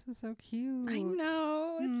 Oh, this is so cute. I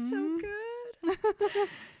know. It's so good.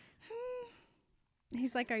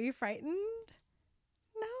 He's like, are you frightened?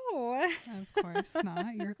 No. Of course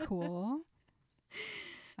not. You're cool.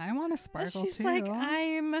 I want to sparkle She's too. like,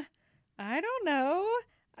 I don't know.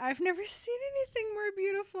 I've never seen anything more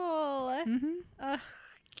beautiful.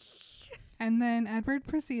 And then Edward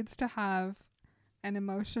proceeds to have an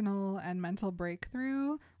emotional and mental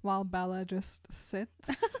breakthrough while Bella just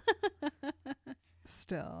sits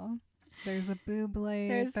still. There's a boob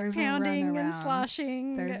blade. There's pounding a run and around.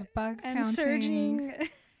 sloshing. There's bug and counting. Surging.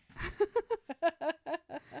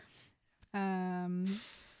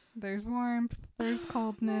 There's warmth. There's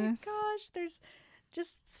coldness. Oh my gosh, there's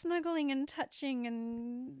just snuggling and touching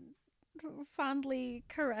and fondly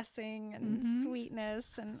caressing and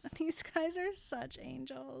sweetness, and these guys are such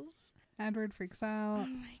angels. Edward freaks out. Oh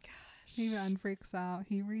my gosh. He unfreaks out.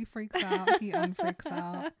 He refreaks out. He unfreaks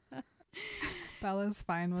out. Bella's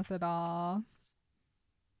fine with it all.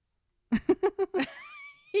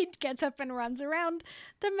 He gets up and runs around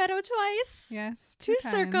the meadow twice. Yes. Two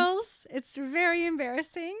times. circles. It's very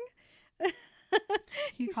embarrassing.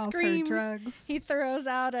 He calls screams. her drugs. He throws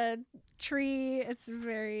out a tree. It's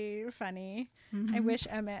very funny. I wish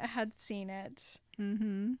Emmett had seen it.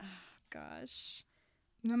 Mm-hmm. Oh, gosh.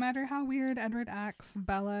 No matter how weird Edward acts,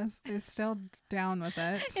 Bella is still down with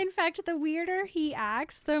it. In fact, the weirder he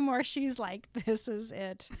acts, the more she's like, this is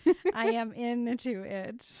it. I am into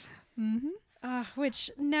it.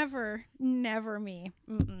 Which never me.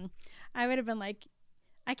 Mm-mm. I would have been like,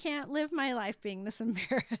 I can't live my life being this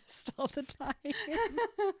embarrassed all the time.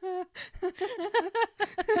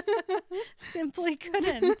 Simply couldn't.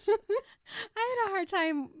 I had a hard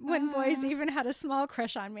time when boys even had a small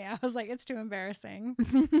crush on me. I was like, it's too embarrassing.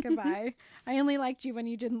 Goodbye. I only liked you when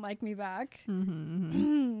you didn't like me back.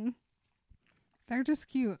 They're just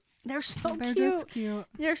cute. They're so They're cute. just cute.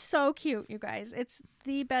 They're so cute, you guys. It's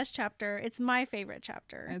the best chapter. It's my favorite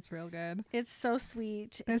chapter. It's real good. It's so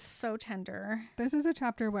sweet. It's so tender. This is a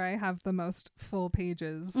chapter where I have the most full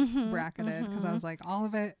pages bracketed because I was like, all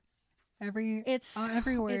of it, every word.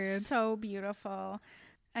 It's so beautiful.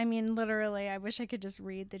 I mean, literally, I wish I could just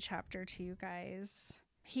read the chapter to you guys.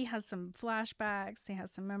 He has some flashbacks. He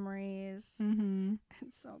has some memories.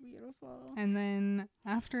 It's so beautiful. And then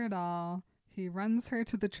after it all, he runs her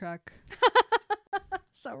to the truck.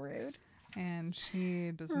 So rude. And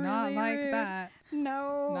she does Really not like rude. that.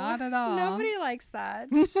 No. Not at all. Nobody likes that.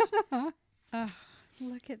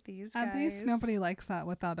 Look at these guys. At least nobody likes that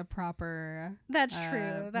without a proper That's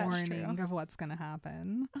true. That's warning true. of what's going to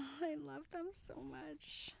happen. Oh, I love them so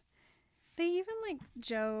much. They even like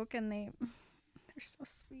joke and they're so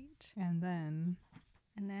sweet. And then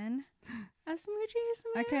a smoochy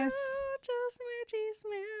smooch. a kiss. A smoochy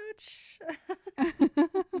smooch.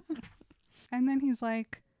 And then he's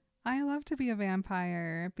like, I love to be a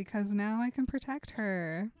vampire because now I can protect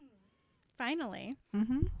her. Finally.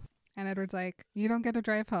 And Edward's like, you don't get to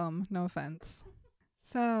drive home. No offense.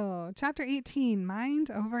 So, chapter 18,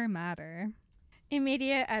 Mind Over Matter.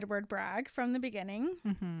 Immediate Edward brag from the beginning.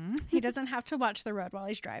 He doesn't have to watch the road while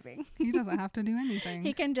he's driving. He doesn't have to do anything.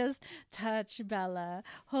 He can just touch Bella,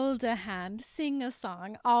 hold a hand, sing a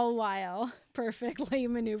song, all while perfectly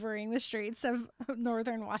maneuvering the streets of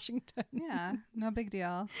northern Washington. Yeah, no big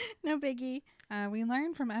deal. No biggie. We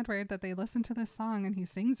learn from Edward that they listen to this song and he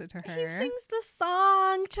sings it to her. He sings the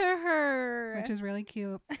song to her. Which is really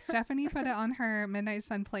cute. Stephanie put it on her Midnight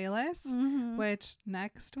Sun playlist, which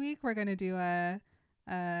next week we're going to do a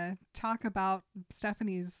talk about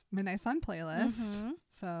Stephanie's Midnight Sun playlist.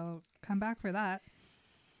 So come back for that.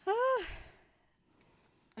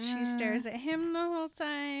 She stares at him the whole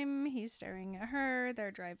time. He's staring at her.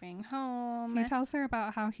 They're driving home. He tells her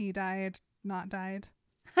about how he died, not died.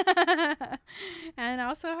 And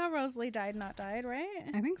also how Rosalie died, not died, right?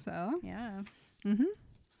 I think so. Yeah.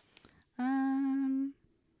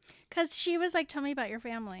 Because she was like, tell me about your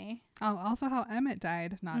family. Oh, also how Emmett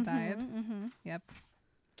died, not died. Yep.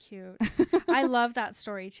 Cute. I love that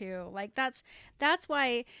story too. Like that's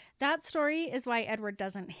why that story is why Edward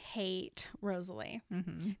doesn't hate Rosalie,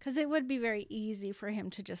 because it would be very easy for him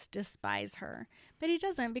to just despise her, but he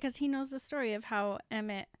doesn't, because he knows the story of how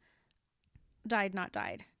Emmett died, not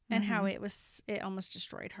died, and how it almost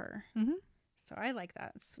destroyed her. So I like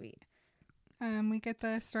that. It's sweet. We get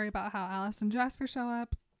the story about how Alice and Jasper show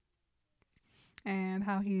up and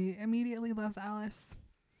how he immediately loves Alice.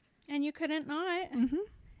 And you couldn't not.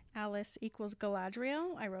 Alice equals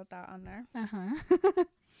Galadriel. I wrote that on there.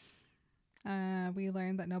 We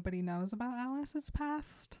learned that nobody knows about Alice's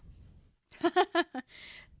past.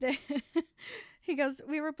 He goes,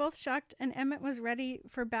 we were both shocked, and Emmett was ready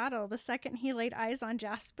for battle the second he laid eyes on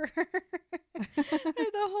Jasper.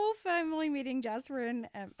 The whole family meeting Jasper and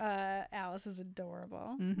Alice is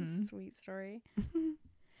adorable. Sweet story.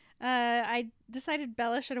 I decided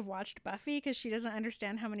Bella should have watched Buffy because she doesn't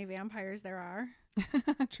understand how many vampires there are.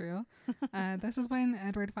 True. This is when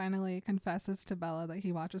Edward finally confesses to Bella that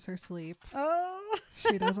he watches her sleep. Oh.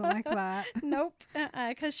 She doesn't like that. Nope.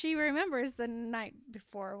 Because she remembers the night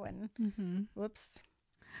before when... Whoops.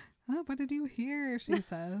 Oh, what did you hear? She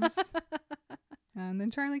says. And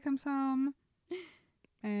then Charlie comes home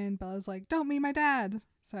and Bella's like, don't meet my dad.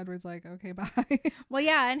 So Edward's like, okay, bye. Well,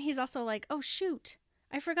 yeah. And he's also like, oh, shoot.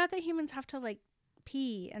 I forgot that humans have to like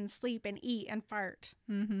pee and sleep and eat and fart.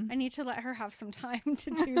 I need to let her have some time to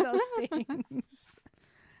do those things.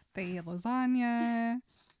 They eat lasagna.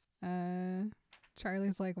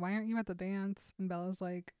 Charlie's like, why aren't you at the dance? And Bella's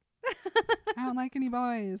like, I don't like any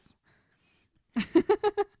boys.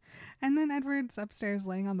 And then Edward's upstairs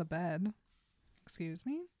laying on the bed. Excuse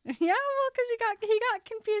me? Yeah, well, because he got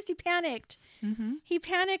confused. He panicked. Mm-hmm. He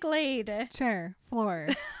panic laid. Chair, floor,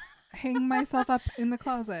 hang myself up in the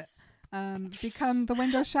closet, become the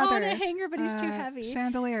window shutter. On a hanger, but he's too heavy.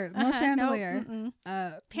 Chandelier, no chandelier. Nope,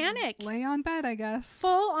 panic. Lay on bed, I guess.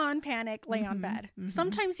 Full on panic, lay on bed.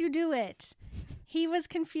 Sometimes you do it. He was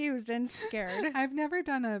confused and scared. I've never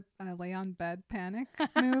done a lay on bed panic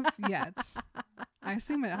move yet. I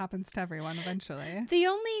assume it happens to everyone eventually. The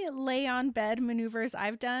only lay on bed maneuvers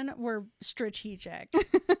I've done were strategic.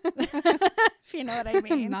 If you know what I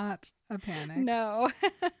mean. Not a panic. No.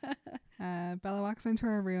 Bella walks into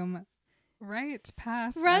her room right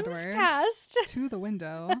past Runs Edward past. to the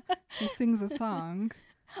window. She sings a song.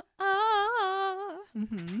 Ah.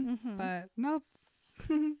 But nope.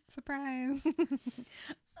 Surprise.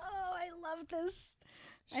 Oh, I love this.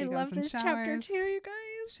 She I love goes and this chapter showers. too, you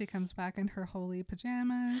guys. She comes back in her holy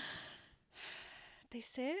pajamas. They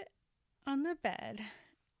sit on the bed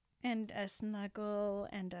and snuggle,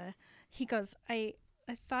 and he goes, I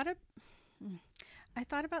thought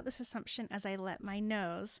about this assumption as I let my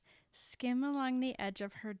nose skim along the edge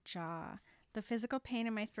of her jaw. The physical pain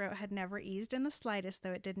in my throat had never eased in the slightest,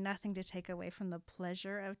 though it did nothing to take away from the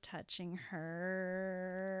pleasure of touching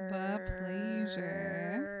her. The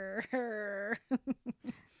pleasure.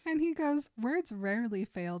 And he goes, words rarely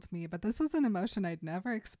failed me, but this was an emotion I'd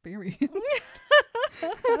never experienced.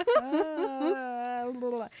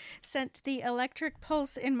 Sent the electric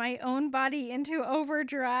pulse in my own body into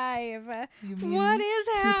overdrive. You mean What is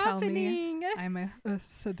to happening? tell me I'm a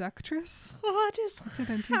seductress? What is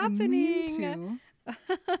Didn't happening? even need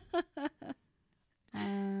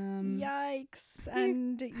to. Yikes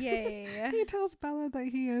and yay. He tells Bella that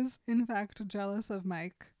he is, in fact, jealous of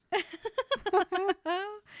Mike.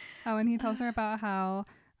 Oh, and he tells her about how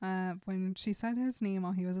when she said his name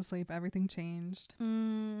while he was asleep, everything changed.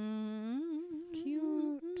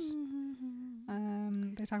 Cute.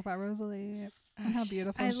 They talk about Rosalie and how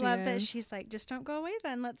beautiful she is. I love that she's like, just don't go away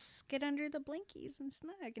then. Let's get under the blankies and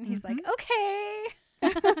snug. And he's like, okay.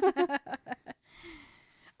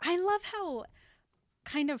 I love how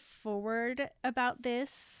kind of forward about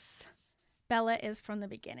this Bella is from the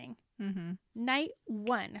beginning. Night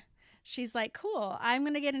one. She's like, cool, I'm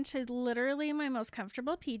going to get into literally my most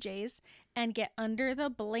comfortable PJs and get under the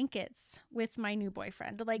blankets with my new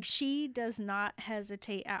boyfriend. Like, she does not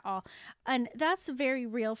hesitate at all. And that's very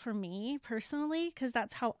real for me personally, because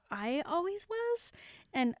that's how I always was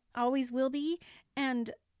and always will be. And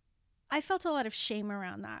I felt a lot of shame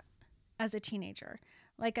around that as a teenager.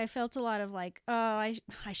 Like, I felt a lot of like, oh, I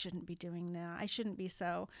shouldn't be doing that. I shouldn't be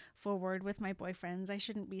so forward with my boyfriends. I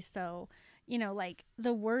shouldn't be so, you know, like,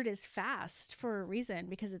 the word is fast for a reason,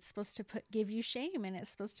 because it's supposed to give you shame, and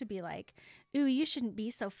it's supposed to be like, ooh, you shouldn't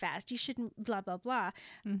be so fast. You shouldn't blah, blah, blah.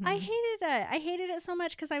 I hated it. I hated it so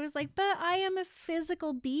much because I was like, but I am a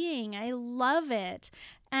physical being. I love it.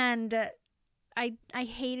 And I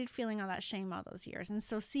hated feeling all that shame all those years. And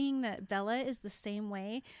so seeing that Bella is the same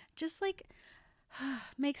way, just like,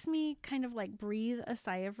 makes me kind of like breathe a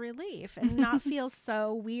sigh of relief and not feel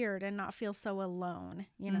so weird and not feel so alone,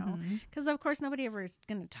 you know, because of course nobody ever is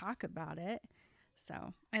going to talk about it.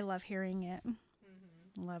 So I love hearing it.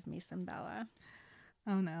 Love me some Bella.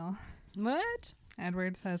 Oh no. What?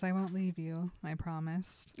 Edward says, I won't leave you. I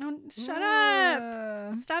promised. Oh, shut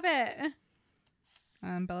up. Stop it.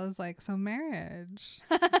 Bella's like, so marriage. ...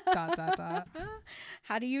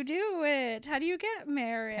 How do you do it? How do you get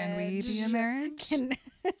married? Can we be a marriage?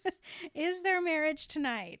 Is there marriage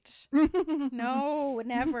tonight? No,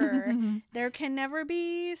 never. There can never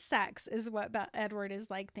be sex is what Edward is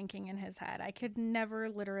like thinking in his head. I could never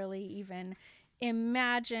literally even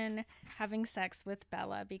imagine having sex with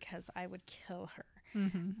Bella because I would kill her.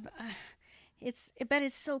 But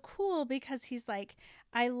it's so cool because he's like,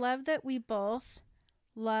 I love that we both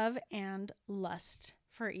love and lust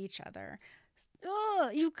for each other.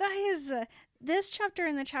 Oh, you guys, this chapter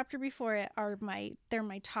and the chapter before it they're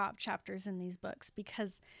my top chapters in these books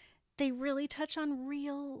because they really touch on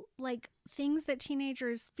real like things that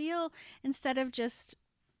teenagers feel instead of just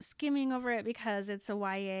skimming over it because it's a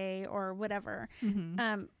YA or whatever.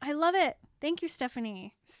 I love it. Thank you,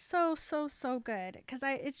 Stephanie. So good. Because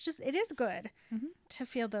it is good to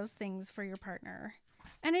feel those things for your partner.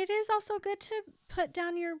 And it is also good to put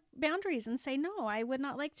down your boundaries and say, no, I would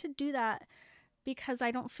not like to do that because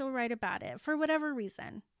I don't feel right about it for whatever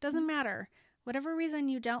reason. Doesn't matter. Whatever reason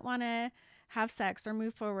you don't want to have sex or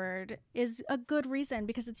move forward is a good reason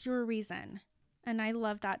because it's your reason. And I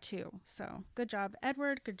love that too. So good job,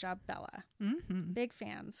 Edward. Good job, Bella. Big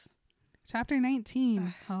fans. Chapter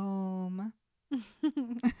 19, Home.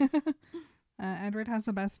 Edward has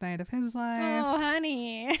the best night of his life. Oh,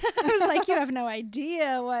 honey. I was like, you have no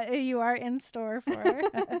idea what you are in store for.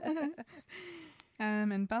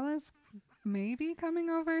 And Bella's maybe coming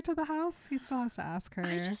over to the house. He still has to ask her.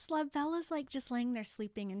 I just love Bella's like just laying there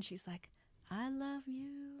sleeping and she's like, I love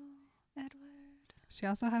you, Edward. She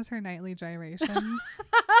also has her nightly gyrations.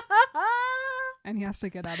 And he has to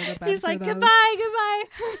get out of the bed. He's for like, those. goodbye.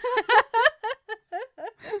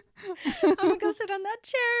 I'm going to go sit on that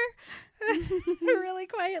chair really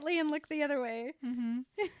quietly and look the other way.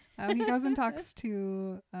 Mm-hmm. He goes and talks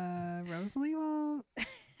to Rosalie while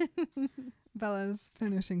Bella's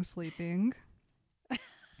finishing sleeping.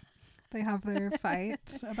 They have their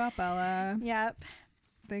fight about Bella. Yep.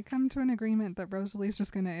 They come to an agreement that Rosalie's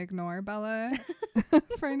just going to ignore Bella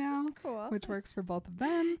for now, Cool. which works for both of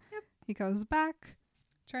them. Yep. He goes back.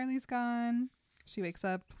 Charlie's gone. She wakes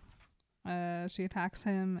up. She attacks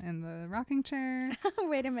him in the rocking chair.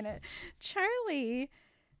 Wait a minute. Charlie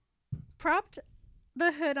propped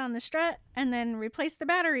the hood on the strut and then replaced the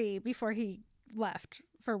battery before he left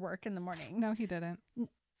for work in the morning. No, he didn't.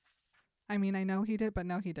 I mean, I know he did, but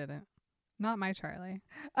no, he didn't. Not my Charlie.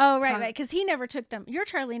 Oh, right. Because he never took them. Your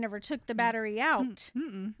Charlie never took the battery out.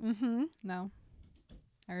 Mm-mm. Mm-hmm. No.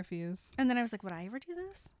 I refuse. And then I was like, would I ever do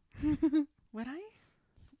this? Would I?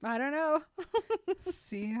 I don't know.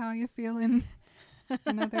 See how you feel in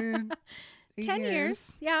another 10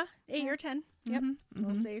 years. Yeah. 8 or 10. Yep. Mm-hmm.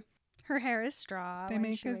 We'll see. Her hair is straw They when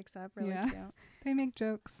make she it- wakes up. Really yeah. cute. They make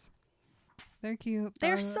jokes. They're cute.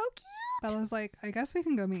 They're so cute. Bella's like, I guess we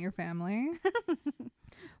can go meet your family.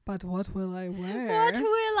 But what will I wear? What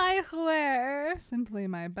will I wear? Simply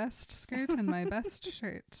my best skirt and my best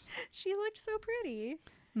shirt. She looked so pretty.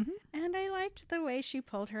 Mm-hmm. And I liked the way she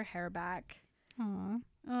pulled her hair back. Aw.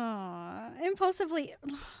 Aww.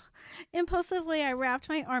 Impulsively, I wrapped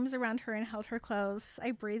my arms around her and held her close.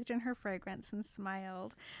 I breathed in her fragrance and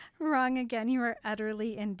smiled. Wrong again. You are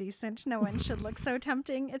utterly indecent. No one should look so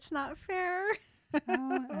tempting. It's not fair.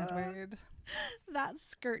 Oh, Edward. That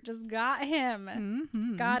skirt just got him.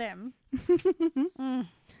 Mm-hmm. Got him.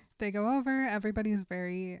 They go over. Everybody's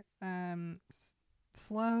very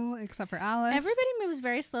slow except for Alice. Everybody moves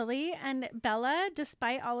very slowly, and Bella,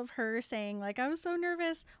 despite all of her saying like I was so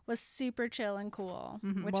nervous, was super chill and cool,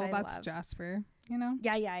 Mhm. which Well, I that's love. Jasper, you know?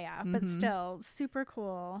 Yeah. But Mhm. still, super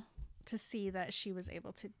cool to see that she was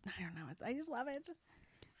able to. I don't know. I just love it.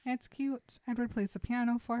 It's cute. Edward plays the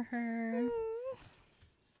piano for her.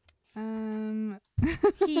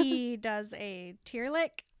 He does a tear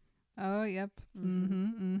lick. Oh, yep.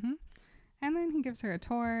 Mm-hmm. And then he gives her a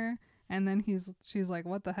tour. And then she's like,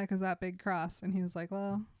 what the heck is that big cross? And he's like,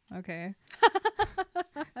 well, okay.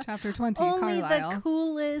 Chapter 20, Only Carlisle. the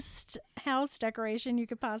coolest house decoration you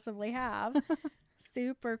could possibly have.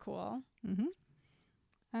 Super cool. Mm-hmm.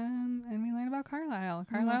 And we learn about Carlisle.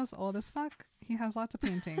 Carlisle's old as fuck. He has lots of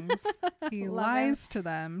paintings. He Love lies to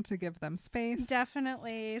them to give them space.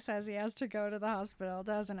 Definitely says he has to go to the hospital.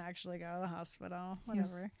 Doesn't actually go to the hospital.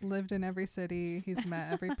 Whatever. He's lived in every city. He's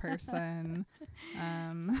met every person.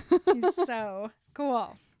 He's so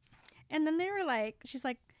cool. And then they were like, she's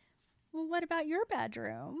like, well, what about your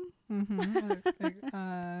bedroom?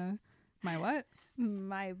 Mm-hmm. My what?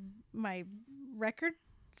 My record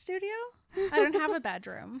studio? I don't have a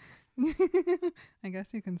bedroom. I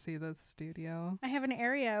guess you can see the studio. I have an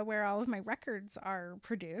area where all of my records are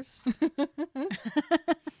produced.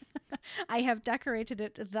 I have decorated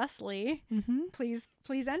it thusly. Mm-hmm. Please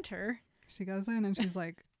enter. She goes in and she's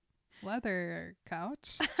like, leather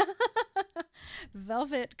couch,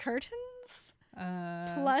 Velvet curtains,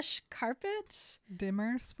 plush carpet.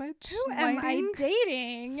 dimmer switch, Who am I lighting,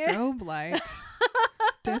 dating? strobe light,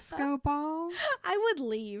 disco ball. I would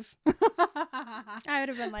leave. I would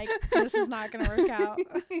have been like, this is not going to work out.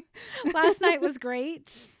 Last night was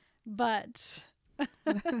great, but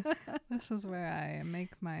This is where I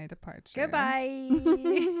make my departure. goodbye.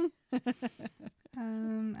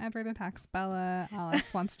 Edward attacks Bella.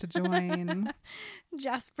 Alice wants to join.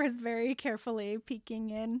 Jasper's very carefully peeking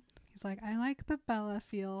in. He's like, I like the Bella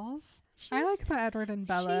feels. I like the Edward and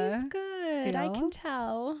Bella. She's good. I can feels.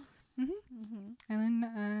 tell. And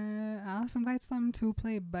then Alice invites them to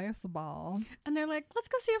play baseball. And they're like, let's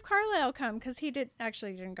go see if Carlisle come, because he didn't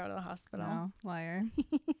go to the hospital. No, liar.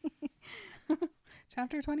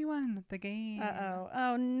 Chapter 21, the game. Uh-oh.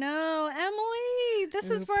 Oh, no. Emily, this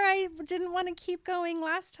is where I didn't want to keep going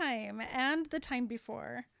last time and the time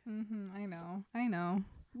before. I know.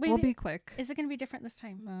 Wait, We'll be quick. Is it going to be different this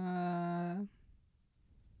time?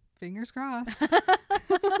 Fingers crossed.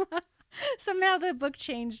 Somehow the book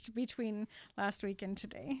changed between last week and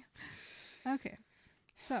today. Okay.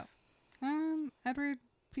 So, Edward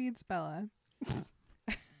feeds Bella. He's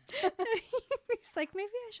like,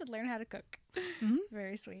 maybe I should learn how to cook. Mhm.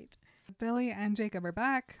 Very sweet. Billy and Jacob are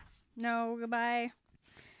back. No, goodbye.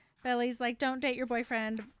 Billy's like, don't date your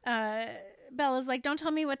boyfriend. Bella's like, don't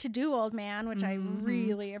tell me what to do, old man, which I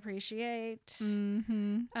really appreciate.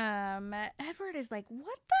 Mm-hmm. Edward is like,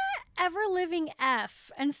 what the ever living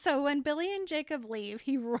F? And so when Billy and Jacob leave,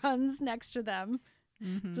 he runs next to them,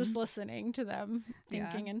 just listening to them,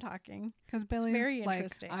 thinking and talking. Because Billy's very like,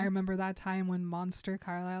 interesting. I remember that time when Monster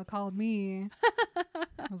Carlisle called me.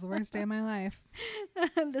 It was the worst day of my life.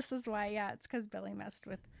 This is why, it's because Billy messed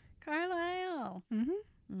with Carlisle.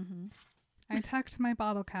 I tucked my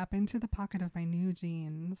bottle cap into the pocket of my new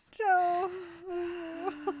jeans. So...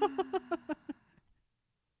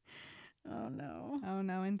 Oh, no. Oh,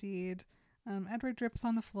 no, indeed. Edward drips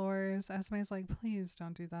on the floors. Esme's like, please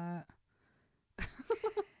don't do that.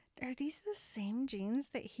 Are these the same jeans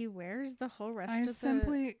that he wears the whole rest I of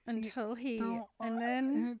simply until he don't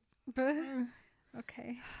and then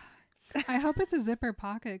okay. I hope it's a zipper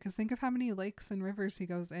pocket, because think of how many lakes and rivers he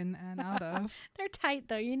goes in and out of. They're tight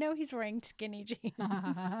though. You know he's wearing skinny jeans.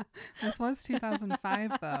 This was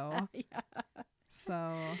 2005 though. Yeah.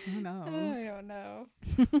 So who knows? I don't know.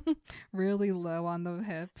 Really low on the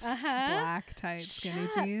hips. Black tight skinny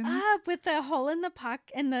jeans. Up with the hole in the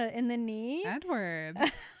in the knee. Edward.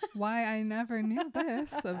 Why I never knew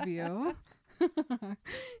this of you.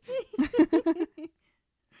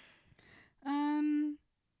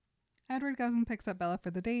 Edward goes and picks up Bella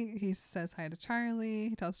for the date. He says hi to Charlie.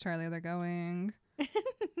 He tells Charlie they're going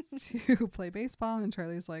to play baseball, and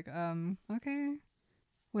Charlie's like, okay.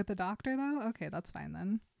 With the doctor though? Okay, that's fine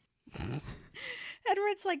then.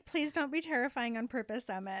 Edward's like, please don't be terrifying on purpose,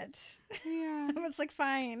 Emmett. Yeah. Emmett's like,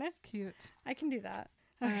 fine. Cute. I can do that.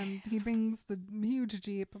 He brings the huge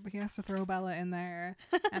Jeep, but he has to throw Bella in there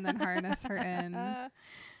and then harness her in.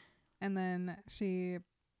 And then she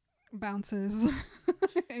bounces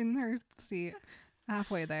in her seat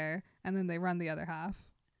halfway there, and then they run the other half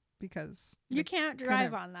because you can't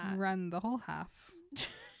drive on that. Run the whole half.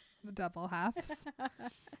 The double halves.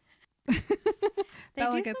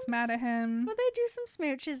 Bella gets mad at him. Well, they do some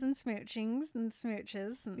smooches and smoochings and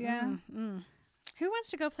smooches. And, yeah. Who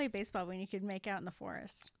wants to go play baseball when you could make out in the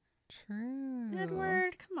forest? True.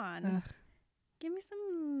 Edward, come on. Ugh. Give me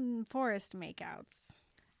some forest makeouts.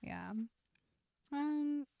 Yeah.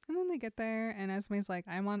 And then they get there, and Esme's like,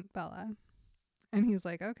 I want Bella. And he's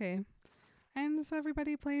like, okay. And so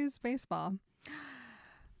everybody plays baseball.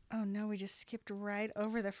 Oh no, we just skipped right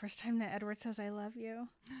over the first time that Edward says, I love you.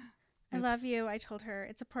 I love you. I told her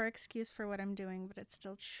it's a poor excuse for what I'm doing, but it's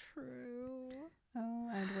still true.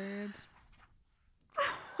 Oh, Edward.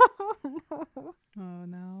 Oh no. Oh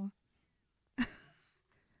no.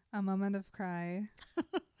 A moment of cry.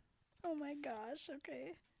 Oh my gosh.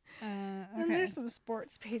 Okay. Okay. And there's some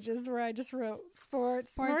sports pages where I just wrote more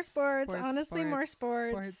sports, honestly, more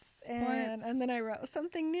sports. And then I wrote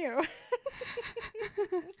something new.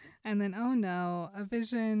 And then, oh no, a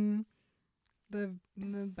vision. The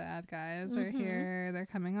bad guys are here. They're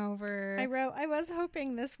coming over. I wrote, I was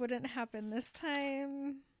hoping this wouldn't happen this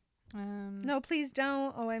time. No, please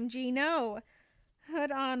don't. OMG, no.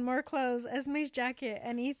 Hood on, more clothes, Esme's jacket,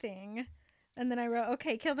 anything. And then I wrote,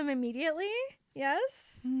 okay, kill them immediately.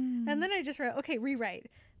 Yes. And then I just wrote, okay, rewrite.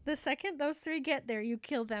 The second those three get there, you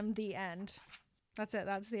kill them, the end. That's it.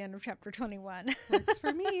 That's the end of chapter 21. Works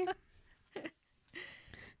for me.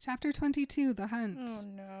 Chapter 22, The Hunt. Oh,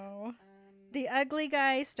 no. The ugly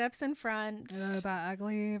guy steps in front. That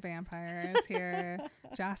ugly vampire is here.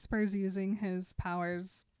 Jasper's using his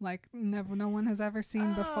powers like no one has ever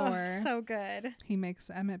seen before. So good. He makes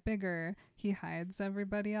Emmett bigger. He hides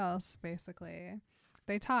everybody else, basically.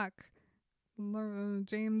 They talk.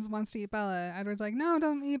 James wants to eat Bella. Edward's like, no,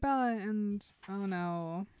 don't eat Bella. And oh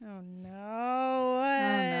no. Oh no.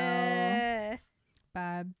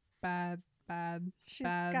 Bad. She's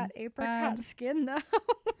got apricot skin though.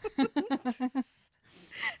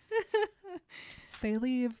 They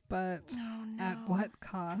leave, but at what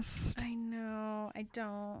cost? I know. I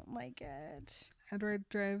don't like it. Edward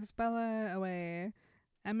drives Bella away.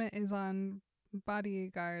 Emmett is on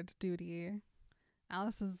bodyguard duty.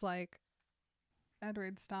 Alice is like,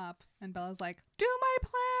 Edward, stop. And Bella's like, do my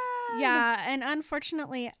plan! Yeah, and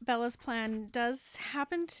unfortunately, Bella's plan does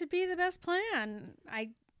happen to be the best plan.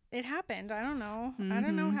 It happened. I don't know. I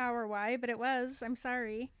don't know how or why, but it was. I'm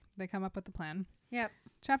sorry. They come up with the plan. Yep.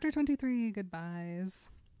 Chapter 23, goodbyes.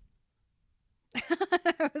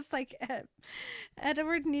 I was like,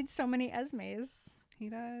 Edward needs so many Esmes. He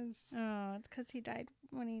does. Oh, it's because he died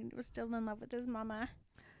when he was still in love with his mama.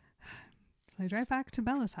 So they drive back to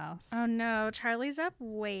Bella's house. Oh no, Charlie's up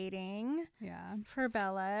waiting Yeah. for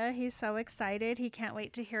Bella. He's so excited. He can't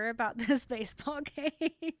wait to hear about this baseball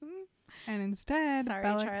game. And instead, Sorry,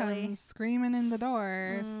 Bella Charlie. comes screaming in the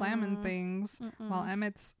door, slamming things, while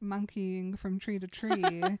Emmett's monkeying from tree to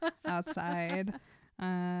tree outside.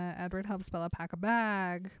 Edward helps Bella pack a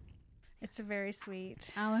bag. It's very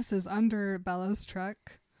sweet Alice is under Bella's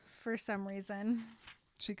truck. for some reason.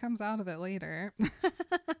 She comes out of it later.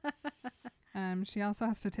 She also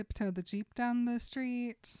has to tiptoe the Jeep down the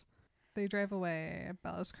street. They drive away.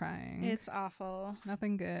 Bella's crying. It's awful.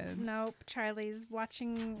 Nothing good. Nope. Charlie's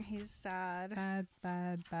watching. He's sad. Bad,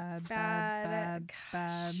 bad, bad, bad, bad,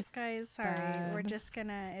 Gosh, bad, guys, sorry. bad, We're just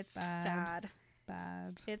gonna. It's bad, sad.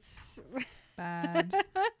 bad, It's. bad,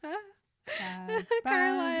 bad,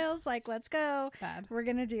 Carlisle's like, let's go. bad. We're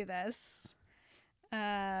gonna do this.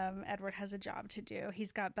 Edward has a job to do.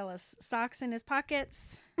 He's got Bella's socks in his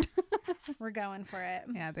pockets. We're going for it.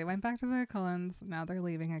 Yeah, they went back to their Cullens. Now they're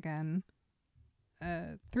leaving again.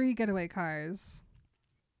 3 getaway cars.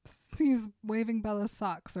 He's waving Bella's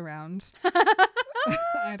socks around.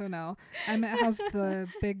 I don't know. Emmett has the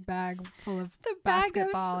big bag full of The bag of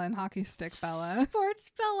basketball and hockey stick Bella. Sports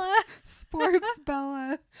Bella. Sports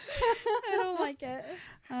Bella. I don't like it.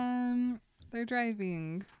 They're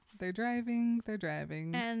driving. They're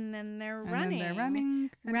driving. And then they're And running. then they're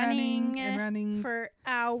running and Running running and running. for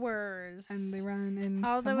hours. And they run in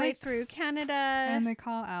all some the way lakes. through Canada. And they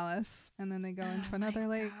call Alice. And then they go into another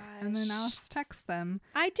lake. And then gosh. Alice texts them.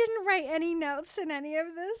 I didn't write any notes in any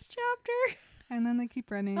of this chapter. And then they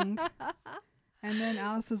keep running. And then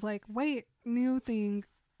Alice is like, wait, new thing.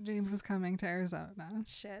 James is coming to Arizona.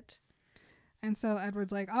 Shit. And so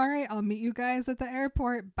Edward's like, all right, I'll meet you guys at the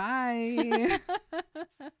airport. Bye.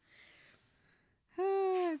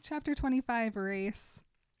 Chapter 25, Race.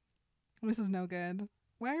 This is no good.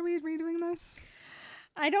 Why are we redoing this?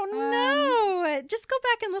 I don't know. Just go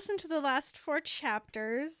back and listen to the last 4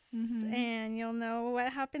 chapters and you'll know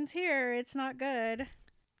what happens here. It's not good.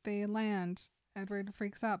 They land. Edward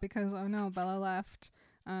freaks out because, oh no, Bella left.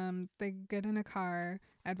 They get in a car.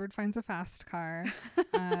 Edward finds a fast car.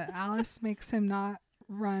 Alice makes him not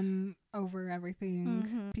run over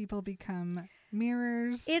everything. People become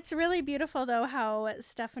mirrors. It's really beautiful, though, how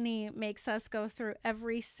Stephanie makes us go through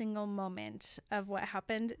every single moment of what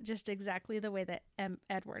happened, just exactly the way that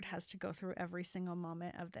Edward has to go through every single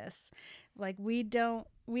moment of this. Like, we don't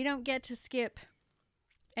get to skip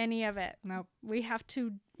any of it. Nope. We have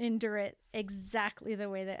to endure it exactly the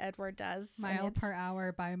way that Edward does. Mile per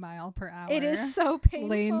hour by mile per hour. It is so painful.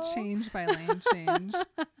 Lane change by lane change.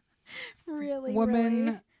 Really,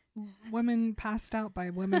 Woman passed out by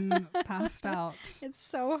women passed out. It's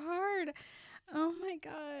so hard. Oh my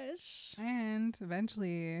gosh. And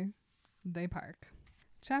eventually they park.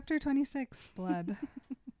 Chapter 26, Blood.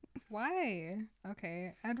 Why?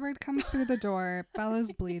 Okay. Edward comes through the door.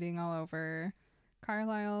 Bella's bleeding all over.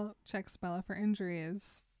 Carlisle checks Bella for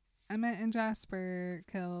injuries. Emmett and Jasper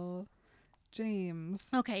kill James.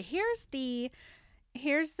 Okay, here's the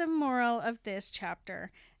moral of this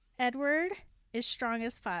chapter. Edward is strong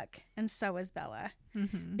as fuck, and so is Bella.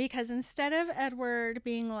 Because instead of Edward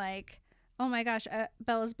being like, oh my gosh,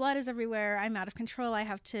 Bella's blood is everywhere, I'm out of control, I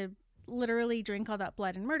have to literally drink all that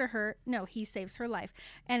blood and murder her, no, he saves her life.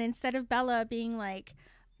 And instead of Bella being like,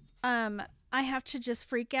 I have to just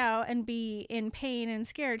freak out and be in pain and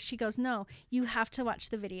scared, she goes, no, you have to watch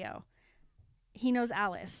the video. He knows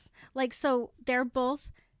Alice. Like, so they're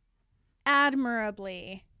both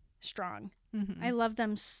admirably strong. I love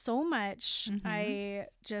them so much. They're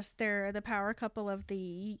the power couple of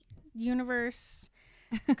the universe.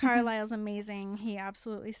 Carlisle's amazing. He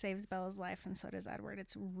absolutely saves Bella's life, and so does Edward.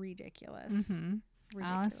 It's ridiculous.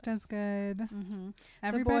 Alice does good. Everybody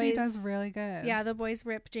Everybody does really good. Yeah, the boys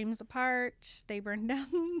rip James apart. They burn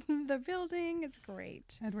down the building. It's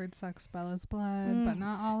great. Edward sucks Bella's blood, but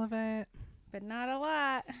not all of it. But not a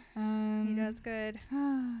lot. He does good.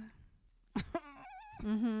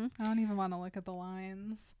 I don't even want to look at the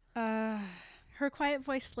lines. Her quiet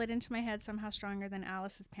voice slid into my head somehow stronger than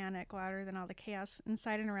Alice's panic, louder than all the chaos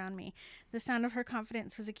inside and around me. The sound of her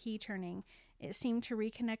confidence was a key turning. It seemed to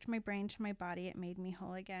reconnect my brain to my body. It made me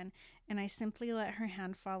whole again, and I simply let her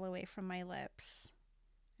hand fall away from my lips.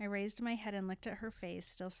 I raised my head and looked at her face,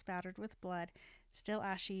 still spattered with blood, still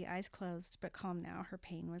ashy, eyes closed, but calm now. Her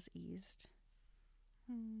pain was eased.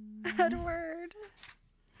 Edward.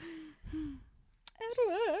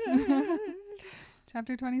 Edward.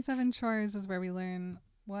 Chapter 27, Chores, is where we learn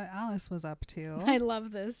what Alice was up to. I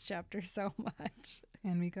love this chapter so much.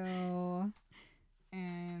 And we go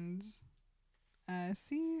and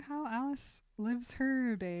see how Alice lives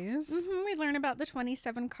her days. We learn about the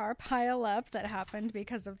 27 car pile up that happened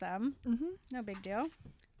because of them. No big deal.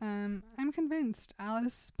 I'm convinced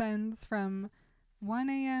Alice spends from 1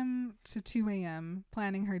 a.m. to 2 a.m.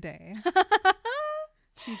 planning her day.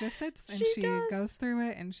 She just sits and she goes through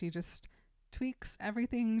it, and she just tweaks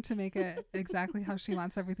everything to make it exactly how she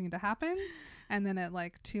wants everything to happen. And then at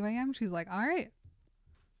like 2 a.m. she's like, all right,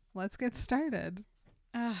 let's get started.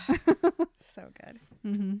 So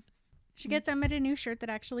good. She gets Emmett a new shirt that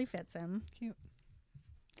actually fits him. Cute.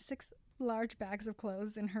 6 large bags of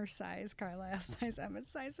clothes in her size, Carlisle's size,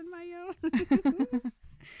 Emmett's size, and my own.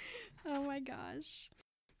 Oh my gosh.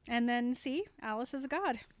 And then see, Alice is a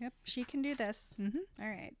god. Yep. She can do this. All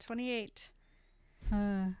right, 28.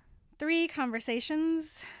 3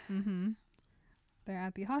 conversations. They're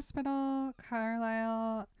at the hospital.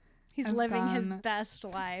 Carlisle He's living his best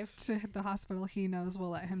life. To the hospital he knows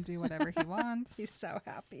will let him do whatever he wants. He's so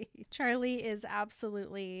happy. Charlie is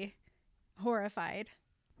absolutely horrified.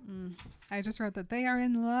 I just wrote that they are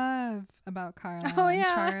in love about Carlisle and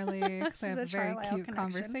Charlie, because they have very cute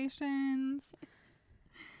conversations.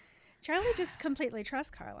 Charlie just completely trusts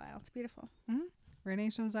Carlisle. It's beautiful. Renee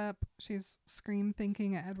shows up. She's scream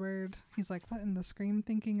thinking at Edward. He's like, what in the scream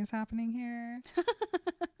thinking is happening here?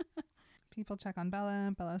 People check on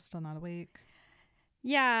Bella. Bella's still not awake.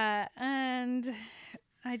 Yeah, and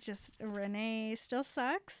Renee still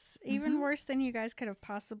sucks. Even worse than you guys could have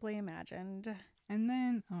possibly imagined. And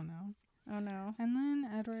then, oh no. And then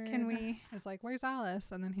Edward is like, where's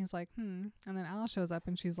Alice? And then he's like, And then Alice shows up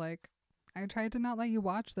and she's like, I tried to not let you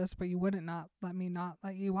watch this, but you wouldn't not let me not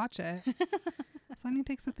let you watch it. So then he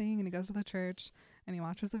takes the thing and he goes to the church and he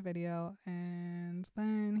watches the video, and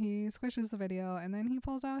then he squishes the video, and then he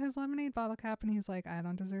pulls out his lemonade bottle cap and he's like, I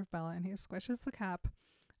don't deserve Bella. And he squishes the cap,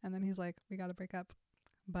 and then he's like, we got to break up.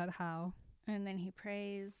 But how? And then he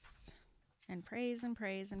prays and prays and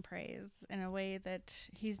prays and prays in a way that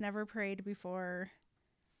he's never prayed before.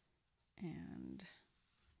 And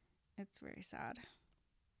it's very sad.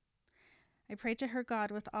 I pray to her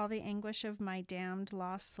God with all the anguish of my damned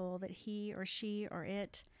lost soul that he or she or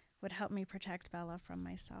it would help me protect Bella from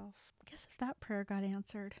myself. I guess if that prayer got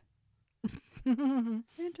answered.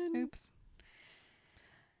 It didn't. Oops.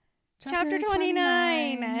 Chapter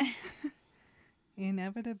 29.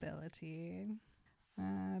 Inevitability.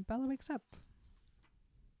 Bella wakes up.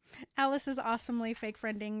 Alice is awesomely fake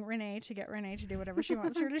friending Renee to get Renee to do whatever she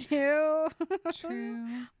wants her to do.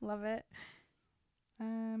 True. Love it.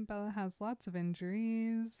 Bella has lots of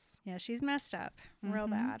injuries. Yeah, she's messed up real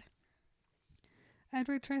bad.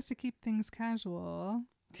 Edward tries to keep things casual,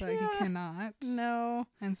 but he cannot. No.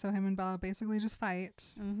 And so him and Bella basically just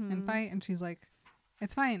fight and fight, and she's like,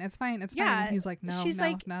 it's fine, it's fine, it's fine. And he's like, no, she's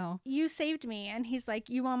like, no. You saved me. And he's like,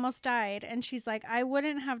 you almost died. And she's like, I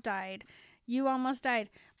wouldn't have died. You almost died.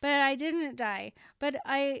 But I didn't die. But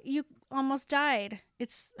you almost died.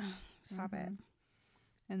 Stop it.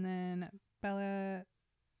 And then Bella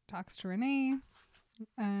talks to Renee,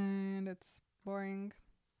 and it's boring.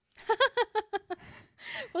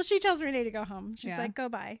 Well, she tells Renee to go home. She's like, go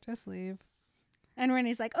bye. Just leave. And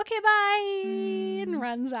Renee's like, okay, bye. And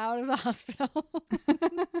runs out of the hospital.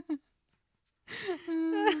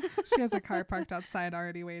 She has a car parked outside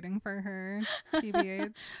already waiting for her.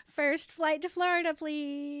 TBH. First flight to Florida,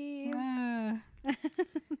 please. And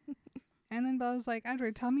then Bella's like,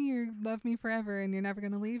 Edward, tell me you love me forever and you're never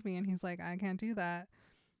going to leave me. And he's like, I can't do that.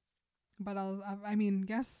 But I'll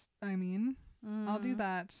do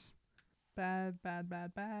that.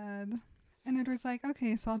 Bad. And Edward's like,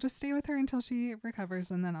 okay, so I'll just stay with her until she recovers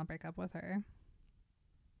and then I'll break up with her.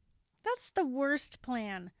 That's the worst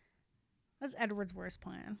plan. That's Edward's worst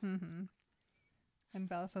plan. And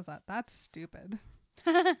Bella says that's stupid.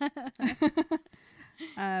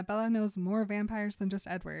 Bella knows more vampires than just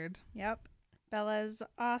Edward. Yep. Bella's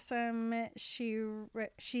awesome.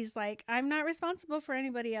 She's like, I'm not responsible for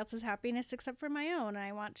anybody else's happiness except for my own.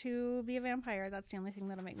 I want to be a vampire. That's the only thing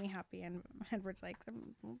that'll make me happy. And Edward's like,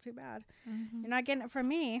 well, too bad. You're not getting it from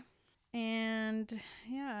me. And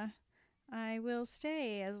yeah, I will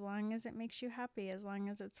stay as long as it makes you happy, as long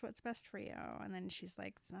as it's what's best for you. And then she's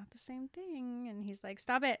like, it's not the same thing. And he's like,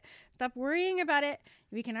 stop it. Stop worrying about it.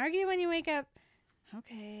 We can argue when you wake up.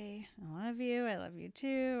 Okay, I love you. I love you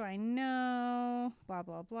too. I know. Blah,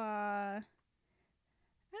 blah, blah. I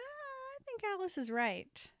think Alice is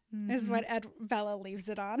right, is what Bella leaves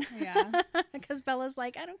it on. Yeah. Because Bella's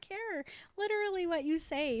like, I don't care literally what you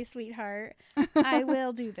say, sweetheart. I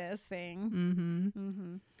will do this thing.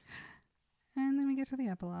 And then we get to the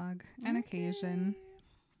epilogue. An occasion.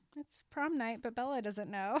 It's prom night, but Bella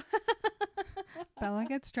doesn't know. Bella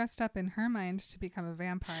gets dressed up in her mind to become a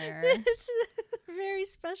vampire. It's a very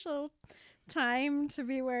special time to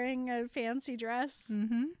be wearing a fancy dress.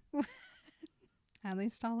 Mm-hmm. At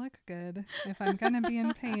least I'll look good. If I'm going to be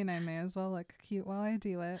in pain, I may as well look cute while I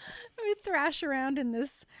do it. We thrash around in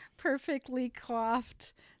this perfectly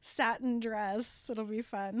coiffed satin dress. It'll be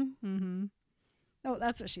fun. Mm-hmm. Oh,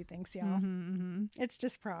 that's what she thinks, y'all. Mm-hmm. It's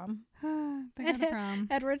just prom. They go to prom.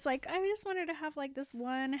 Edward's like, I just wanted to have like this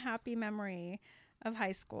one happy memory of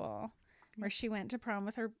high school where she went to prom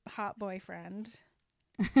with her hot boyfriend.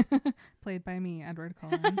 Played by me, Edward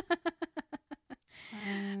Cullen.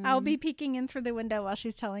 I'll be peeking in through the window while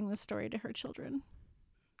she's telling the story to her children.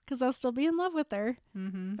 Because I'll still be in love with her.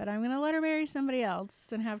 Mm-hmm. But I'm going to let her marry somebody else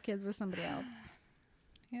and have kids with somebody else.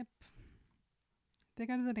 Yep. They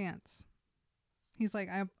go to the dance. He's like,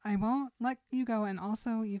 I won't let you go, and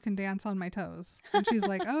also you can dance on my toes. And she's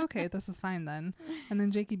like, oh, okay, this is fine then. And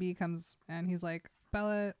then Jakey B comes and he's like,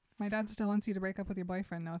 Bella, my dad still wants you to break up with your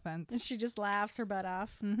boyfriend, no offense. And she just laughs her butt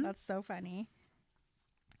off. Mm-hmm. That's so funny.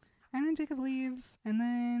 And then Jacob leaves, and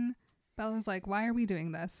then Bella's like, why are we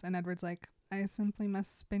doing this? And Edward's like, I simply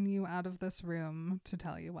must spin you out of this room to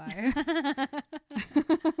tell you why.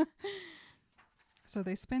 So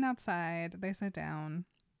they spin outside, they sit down,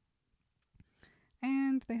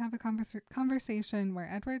 and they have a conversation where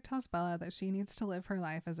Edward tells Bella that she needs to live her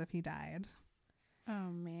life as if he died.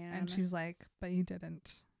 Oh, man. And she's like, but you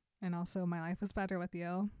didn't. And also, my life was better with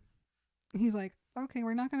you. He's like, okay,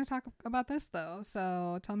 we're not going to talk about this, though.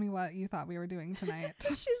 So tell me what you thought we were doing tonight.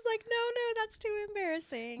 She's like, no, that's too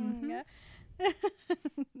embarrassing.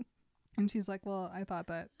 Mm-hmm. And she's like, well, I thought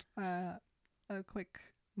that a quick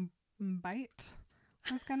bite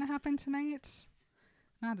was going to happen tonight.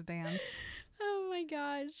 Not a dance. Oh, my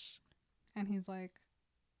gosh. And he's like,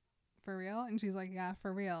 for real? And she's like, yeah,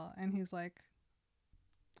 for real. And he's like,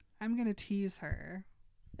 I'm going to tease her.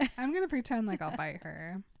 I'm going to pretend like I'll bite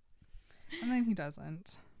her. And then he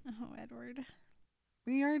doesn't. Oh, Edward.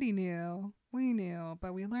 We already knew. We knew.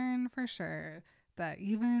 But we learned for sure that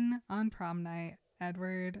even on prom night,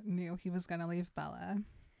 Edward knew he was going to leave Bella.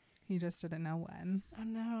 He just didn't know when. Oh,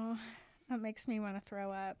 no. That makes me want to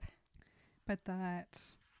throw up. But that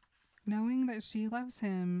knowing that she loves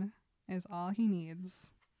him is all he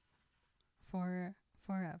needs for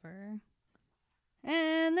forever.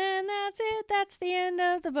 And then that's it. That's the end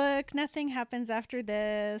of the book. Nothing happens after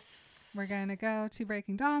this. We're going to go to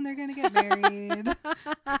Breaking Dawn. They're going to get married.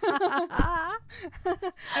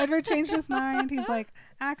 Edward changed his mind. He's like,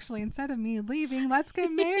 actually, instead of me leaving, let's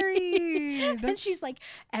get married. And she's like,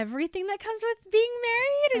 everything that comes with being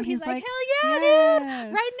married? And he's like, hell yeah, yes.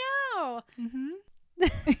 dude. Right now. Mm-hmm.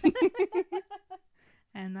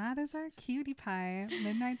 And that is our cutie pie,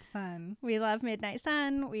 Midnight Sun. We love Midnight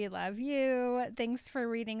Sun. We love you. Thanks for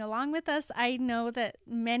reading along with us. I know that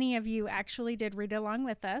many of you actually did read along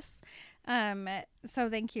with us. So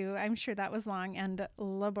thank you. I'm sure that was long and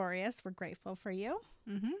laborious. We're grateful for you.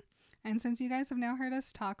 Mm-hmm. And since you guys have now heard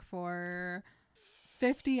us talk for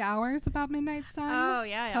 50 hours about Midnight Sun. Oh,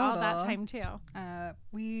 yeah. total, all that time, too.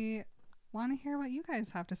 We want to hear what you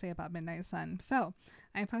guys have to say about Midnight Sun. So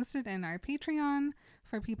I posted in our Patreon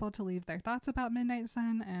for people to leave their thoughts about Midnight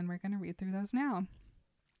Sun, and we're going to read through those now.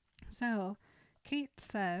 So Kate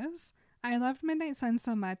says, I loved Midnight Sun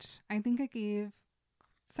so much. I think it gave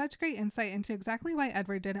such great insight into exactly why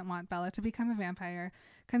Edward didn't want Bella to become a vampire,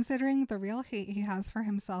 considering the real hate he has for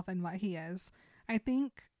himself and what he is. I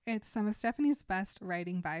think it's some of Stephanie's best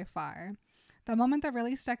writing by far. The moment that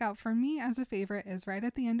really stuck out for me as a favorite is right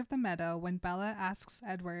at the end of the meadow when Bella asks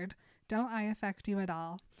Edward, don't I affect you at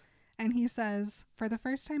all? And he says, for the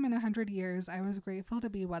first time in 100 years, I was grateful to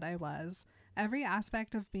be what I was. Every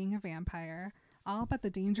aspect of being a vampire, all but the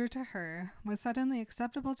danger to her, was suddenly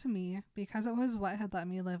acceptable to me because it was what had let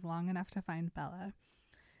me live long enough to find Bella.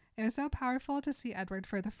 It was so powerful to see Edward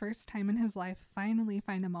for the first time in his life finally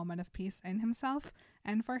find a moment of peace in himself,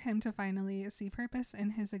 and for him to finally see purpose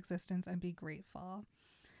in his existence and be grateful.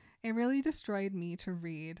 It really destroyed me to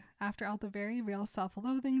read. After all the very real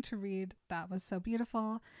self-loathing to read, that was so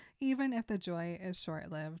beautiful, even if the joy is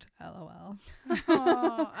short-lived. LOL.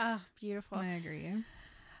 Oh, beautiful. I agree.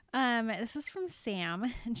 This is from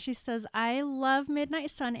Sam, and she says, I love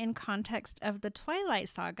Midnight Sun in context of the Twilight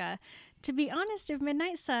Saga. To be honest, if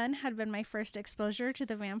Midnight Sun had been my first exposure to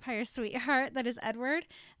the vampire sweetheart that is Edward,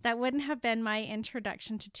 that wouldn't have been my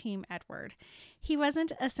introduction to Team Edward. He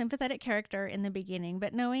wasn't a sympathetic character in the beginning,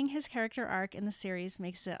 but knowing his character arc in the series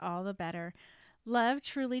makes it all the better. Love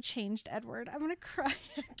truly changed Edward. I'm going to cry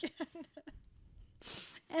again.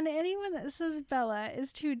 And anyone that says Bella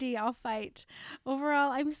is 2D, I'll fight.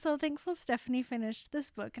 Overall, I'm so thankful Stephanie finished this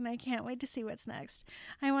book, and I can't wait to see what's next.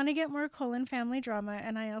 I want to get more Cullen family drama,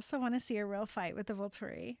 and I also want to see a real fight with the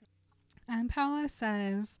Volturi. And Paula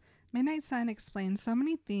says, Midnight Sun explains so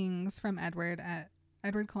many things from Edward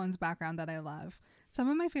Cullen's background that I love. Some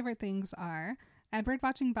of my favorite things are Edward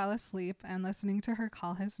watching Bella sleep and listening to her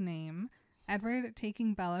call his name, Edward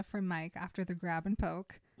taking Bella from Mike after the grab and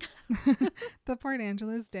poke, the Port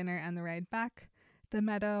Angeles dinner and the ride back, the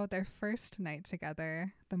meadow, their first night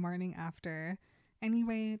together, the morning after.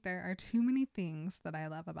 Anyway, there are too many things that I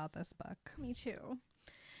love about this book. Me too.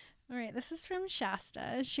 All right, this is from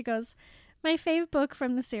Shasta. She goes, my fave book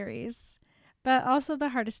from the series, but also the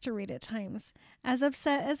hardest to read at times. As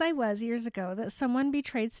upset as I was years ago that someone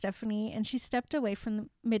betrayed Stephanie and she stepped away from the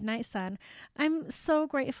Midnight Sun, I'm so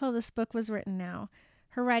grateful this book was written now.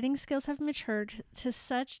 Her writing skills have matured to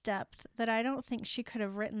such depth that I don't think she could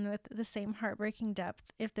have written with the same heartbreaking depth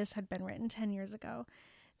if this had been written 10 years ago.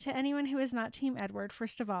 To anyone who is not Team Edward,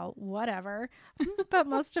 first of all, whatever. But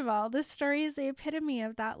most of all, this story is the epitome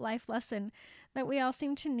of that life lesson that we all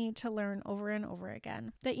seem to need to learn over and over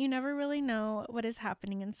again. That you never really know what is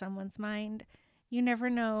happening in someone's mind. You never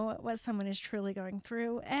know what someone is truly going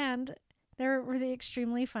through. And there were the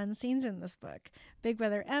extremely fun scenes in this book. Big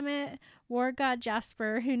Brother Emmett, War God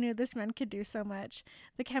Jasper, who knew this man could do so much.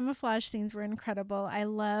 The camouflage scenes were incredible. I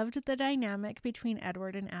loved the dynamic between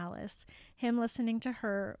Edward and Alice. Him listening to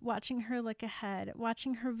her, watching her look ahead,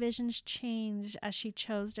 watching her visions change as she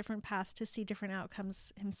chose different paths to see different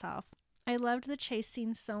outcomes himself. I loved the chase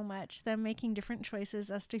scenes so much, them making different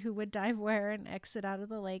choices as to who would dive where and exit out of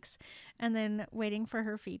the lakes, and then waiting for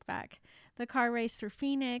her feedback. The car race through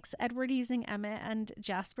Phoenix, Edward using Emmett and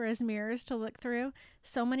Jasper as mirrors to look through.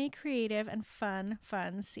 So many creative and fun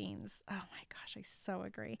scenes. Oh my gosh, I so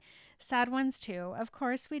agree. Sad ones too. Of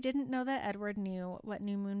course, we didn't know that Edward knew what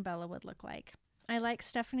New Moon Bella would look like. I like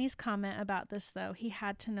Stephanie's comment about this, though. He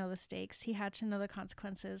had to know the stakes. He had to know the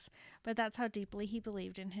consequences. But that's how deeply he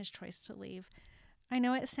believed in his choice to leave. I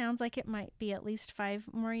know it sounds like it might be at least 5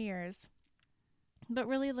 more years, but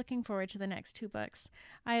really looking forward to the next 2 books.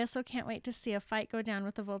 I also can't wait to see a fight go down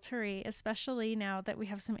with the Volturi, especially now that we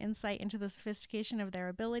have some insight into the sophistication of their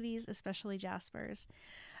abilities, especially Jasper's.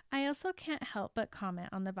 I also can't help but comment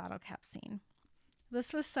on the bottle cap scene.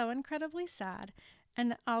 This was so incredibly sad,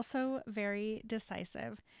 and also very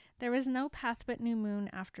decisive. There was no path but New Moon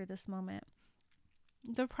after this moment.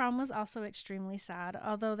 The prom was also extremely sad,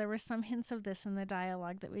 although there were some hints of this in the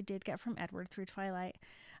dialogue that we did get from Edward through Twilight.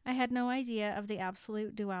 I had no idea of the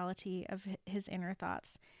absolute duality of his inner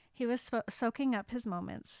thoughts. He was soaking up his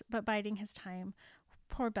moments, but biding his time.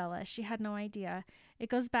 Poor Bella, she had no idea. It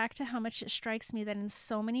goes back to how much it strikes me that in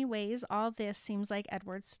so many ways, all this seems like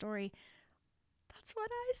Edward's story. That's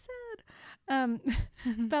what I said.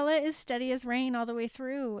 Bella is steady as rain all the way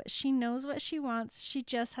through. She knows what she wants. She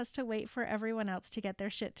just has to wait for everyone else to get their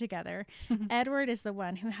shit together. Edward is the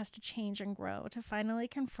one who has to change and grow, to finally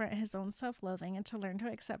confront his own self-loathing and to learn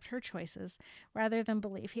to accept her choices rather than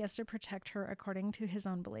believe he has to protect her according to his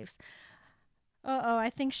own beliefs.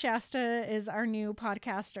 I think Shasta is our new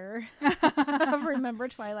podcaster of Remember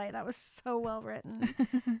Twilight. That was so well written.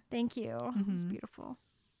 Thank you. It was beautiful.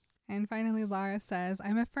 And finally, Laura says,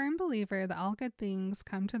 I'm a firm believer that all good things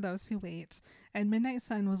come to those who wait, and Midnight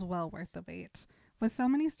Sun was well worth the wait. With so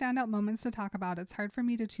many standout moments to talk about, it's hard for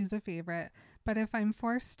me to choose a favorite, but if I'm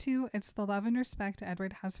forced to, it's the love and respect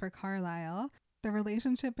Edward has for Carlisle, the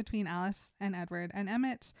relationship between Alice and Edward, and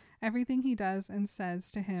Emmett, everything he does and says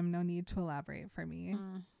to him, no need to elaborate for me.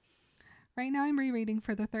 Right now I'm rereading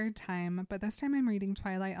for the 3rd time, but this time I'm reading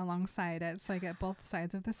Twilight alongside it, so I get both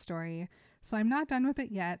sides of the story. So I'm not done with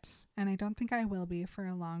it yet, and I don't think I will be for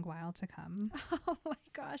a long while to come. Oh my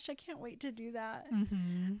gosh, I can't wait to do that.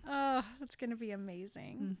 Oh, that's going to be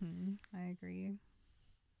amazing. I agree.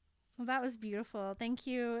 Well, that was beautiful. Thank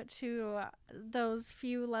you to those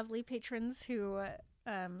few lovely patrons who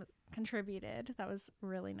contributed. That was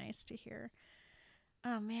really nice to hear.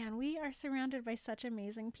 Oh man, we are surrounded by such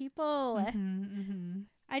amazing people.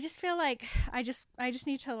 I just feel like I just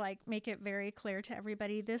need to like make it very clear to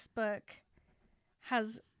everybody. This book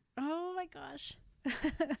has, oh my gosh,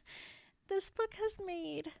 this book has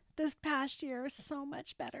made this past year so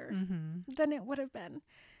much better than it would have been.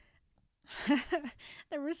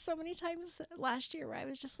 There were so many times last year where I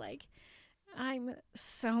was just like, I'm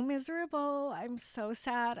so miserable. I'm so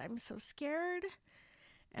sad. I'm so scared.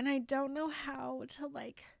 And I don't know how to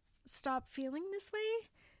like stop feeling this way.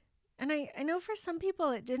 And I know for some people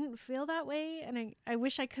it didn't feel that way. And I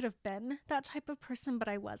wish I could have been that type of person, but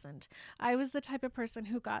I wasn't. I was the type of person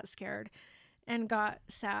who got scared and got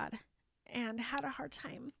sad and had a hard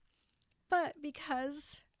time. But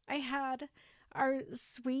because I had our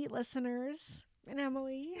sweet listeners and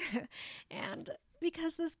Emily, and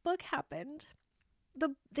because this book happened,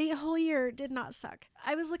 the whole year did not suck.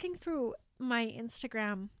 I was looking through my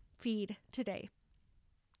Instagram feed today,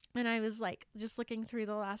 and I was like just looking through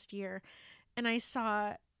the last year, and I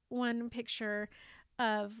saw one picture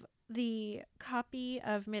of the copy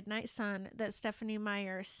of Midnight Sun that Stephenie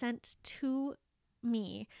Meyer sent to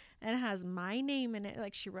me, and it has my name in it.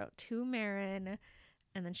 Like, she wrote to Marin,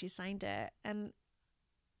 and then she signed it. And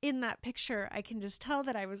in that picture, I can just tell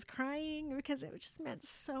that I was crying because it just meant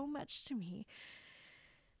so much to me.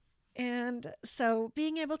 And so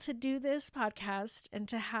being able to do this podcast and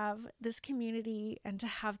to have this community and to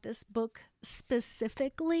have this book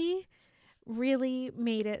specifically really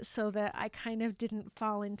made it so that I kind of didn't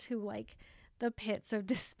fall into like the pits of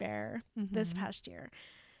despair this past year.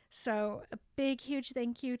 So a big, huge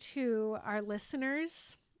thank you to our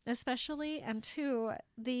listeners, especially, and to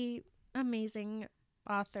the amazing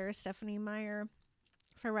author, Stephenie Meyer,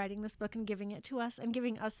 for writing this book and giving it to us and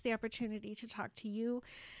giving us the opportunity to talk to you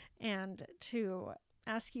and to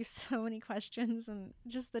ask you so many questions. And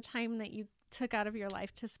just the time that you took out of your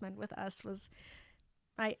life to spend with us was,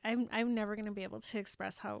 I'm never going to be able to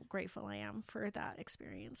express how grateful I am for that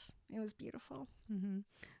experience. It was beautiful.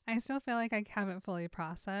 I still feel like I haven't fully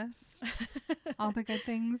processed all the good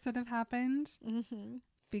things that have happened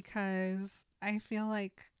because I feel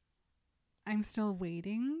like I'm still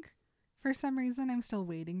waiting. For some reason, I'm still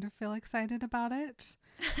waiting to feel excited about it.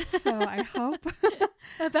 So I hope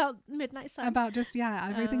about Midnight Sun. About just,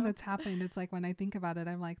 everything that's happened. It's like when I think about it,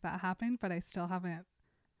 I'm like, that happened, but I still haven't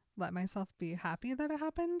let myself be happy that it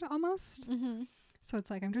happened almost. So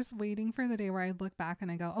it's like I'm just waiting for the day where I look back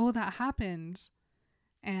and I go, oh, that happened,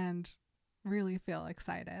 and really feel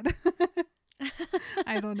excited.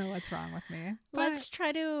 I don't know what's wrong with me. Let's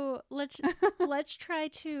try to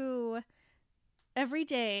every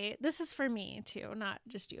day. This is for me too, not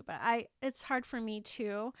just you, but it's hard for me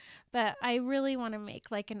too, but I really want to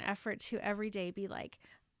make like an effort to every day be like,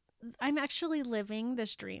 I'm actually living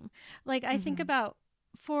this dream. Like I think about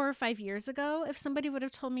 4 or 5 years ago, if somebody would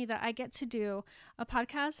have told me that I get to do a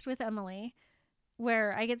podcast with Emily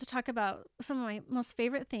where I get to talk about some of my most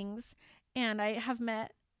favorite things, and I have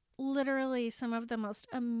met literally some of the most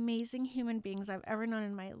amazing human beings I've ever known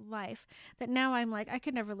in my life, that now I'm like, I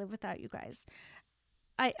could never live without you guys.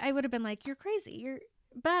 I would have been like, you're crazy.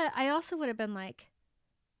 But I also would have been like,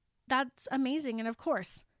 that's amazing. And of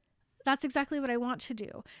course, that's exactly what I want to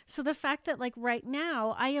do. So the fact that like right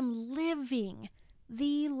now I am living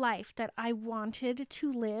the life that I wanted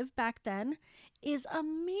to live back then is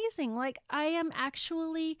amazing. Like I am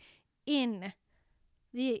actually in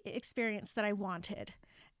the experience that I wanted.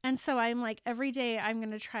 And so I'm like, every day I'm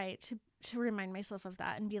going to try to remind myself of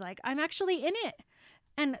that and be like, I'm actually in it.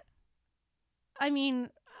 And I mean,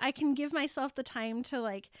 I can give myself the time to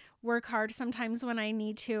like work hard sometimes when I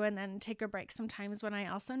need to, and then take a break sometimes when I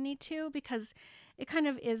also need to, because it kind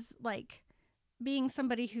of is like being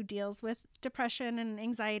somebody who deals with depression and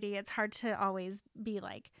anxiety. It's hard to always be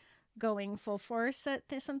like going full force at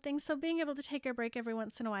something. So being able to take a break every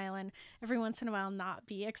once in a while, and every once in a while not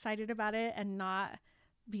be excited about it and not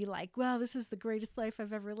be like, well, this is the greatest life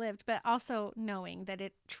I've ever lived, but also knowing that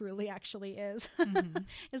it truly actually is,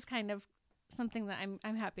 is kind of something that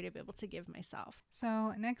I'm happy to be able to give myself.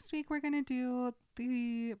 So next week we're going to do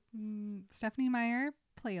the Stephenie Meyer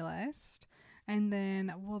playlist, and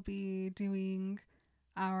then we'll be doing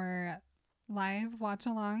our live watch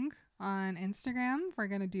along on Instagram. We're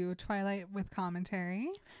going to do Twilight with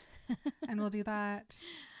commentary, and we'll do that.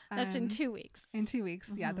 That's in 2 weeks. In 2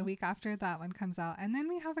 weeks. Yeah. The week after that one comes out. And then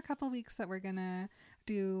we have a couple weeks that we're going to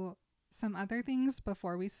do some other things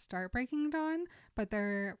before we start Breaking Dawn. But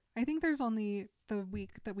I think there's only the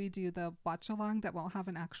week that we do the watch along that won't have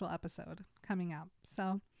an actual episode coming out.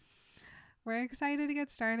 So we're excited to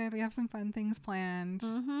get started. We have some fun things planned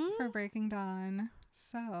for Breaking Dawn.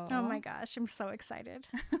 So, oh my gosh, I'm so excited.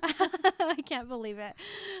 I can't believe it.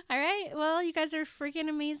 All right. Well, you guys are freaking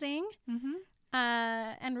amazing.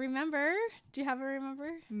 And remember, do you have a remember?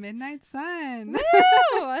 Midnight Sun.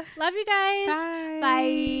 Woo! Love you guys. Bye.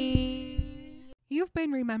 Bye. You've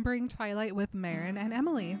been remembering Twilight with Marin and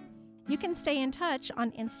Emily. You can stay in touch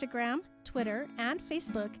on Instagram, Twitter, and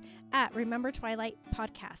Facebook at Remember Twilight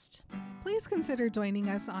Podcast. Please consider joining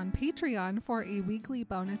us on Patreon for a weekly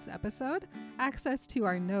bonus episode, access to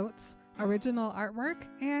our notes, original artwork,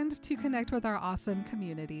 and to connect with our awesome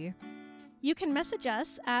community. You can message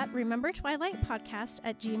us at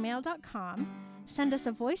remembertwilightpodcast@gmail.com, send us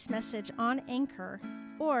a voice message on Anchor,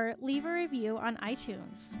 or leave a review on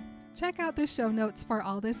iTunes. Check out the show notes for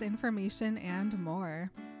all this information and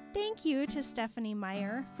more. Thank you to Stephanie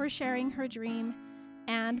Meyer for sharing her dream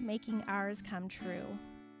and making ours come true.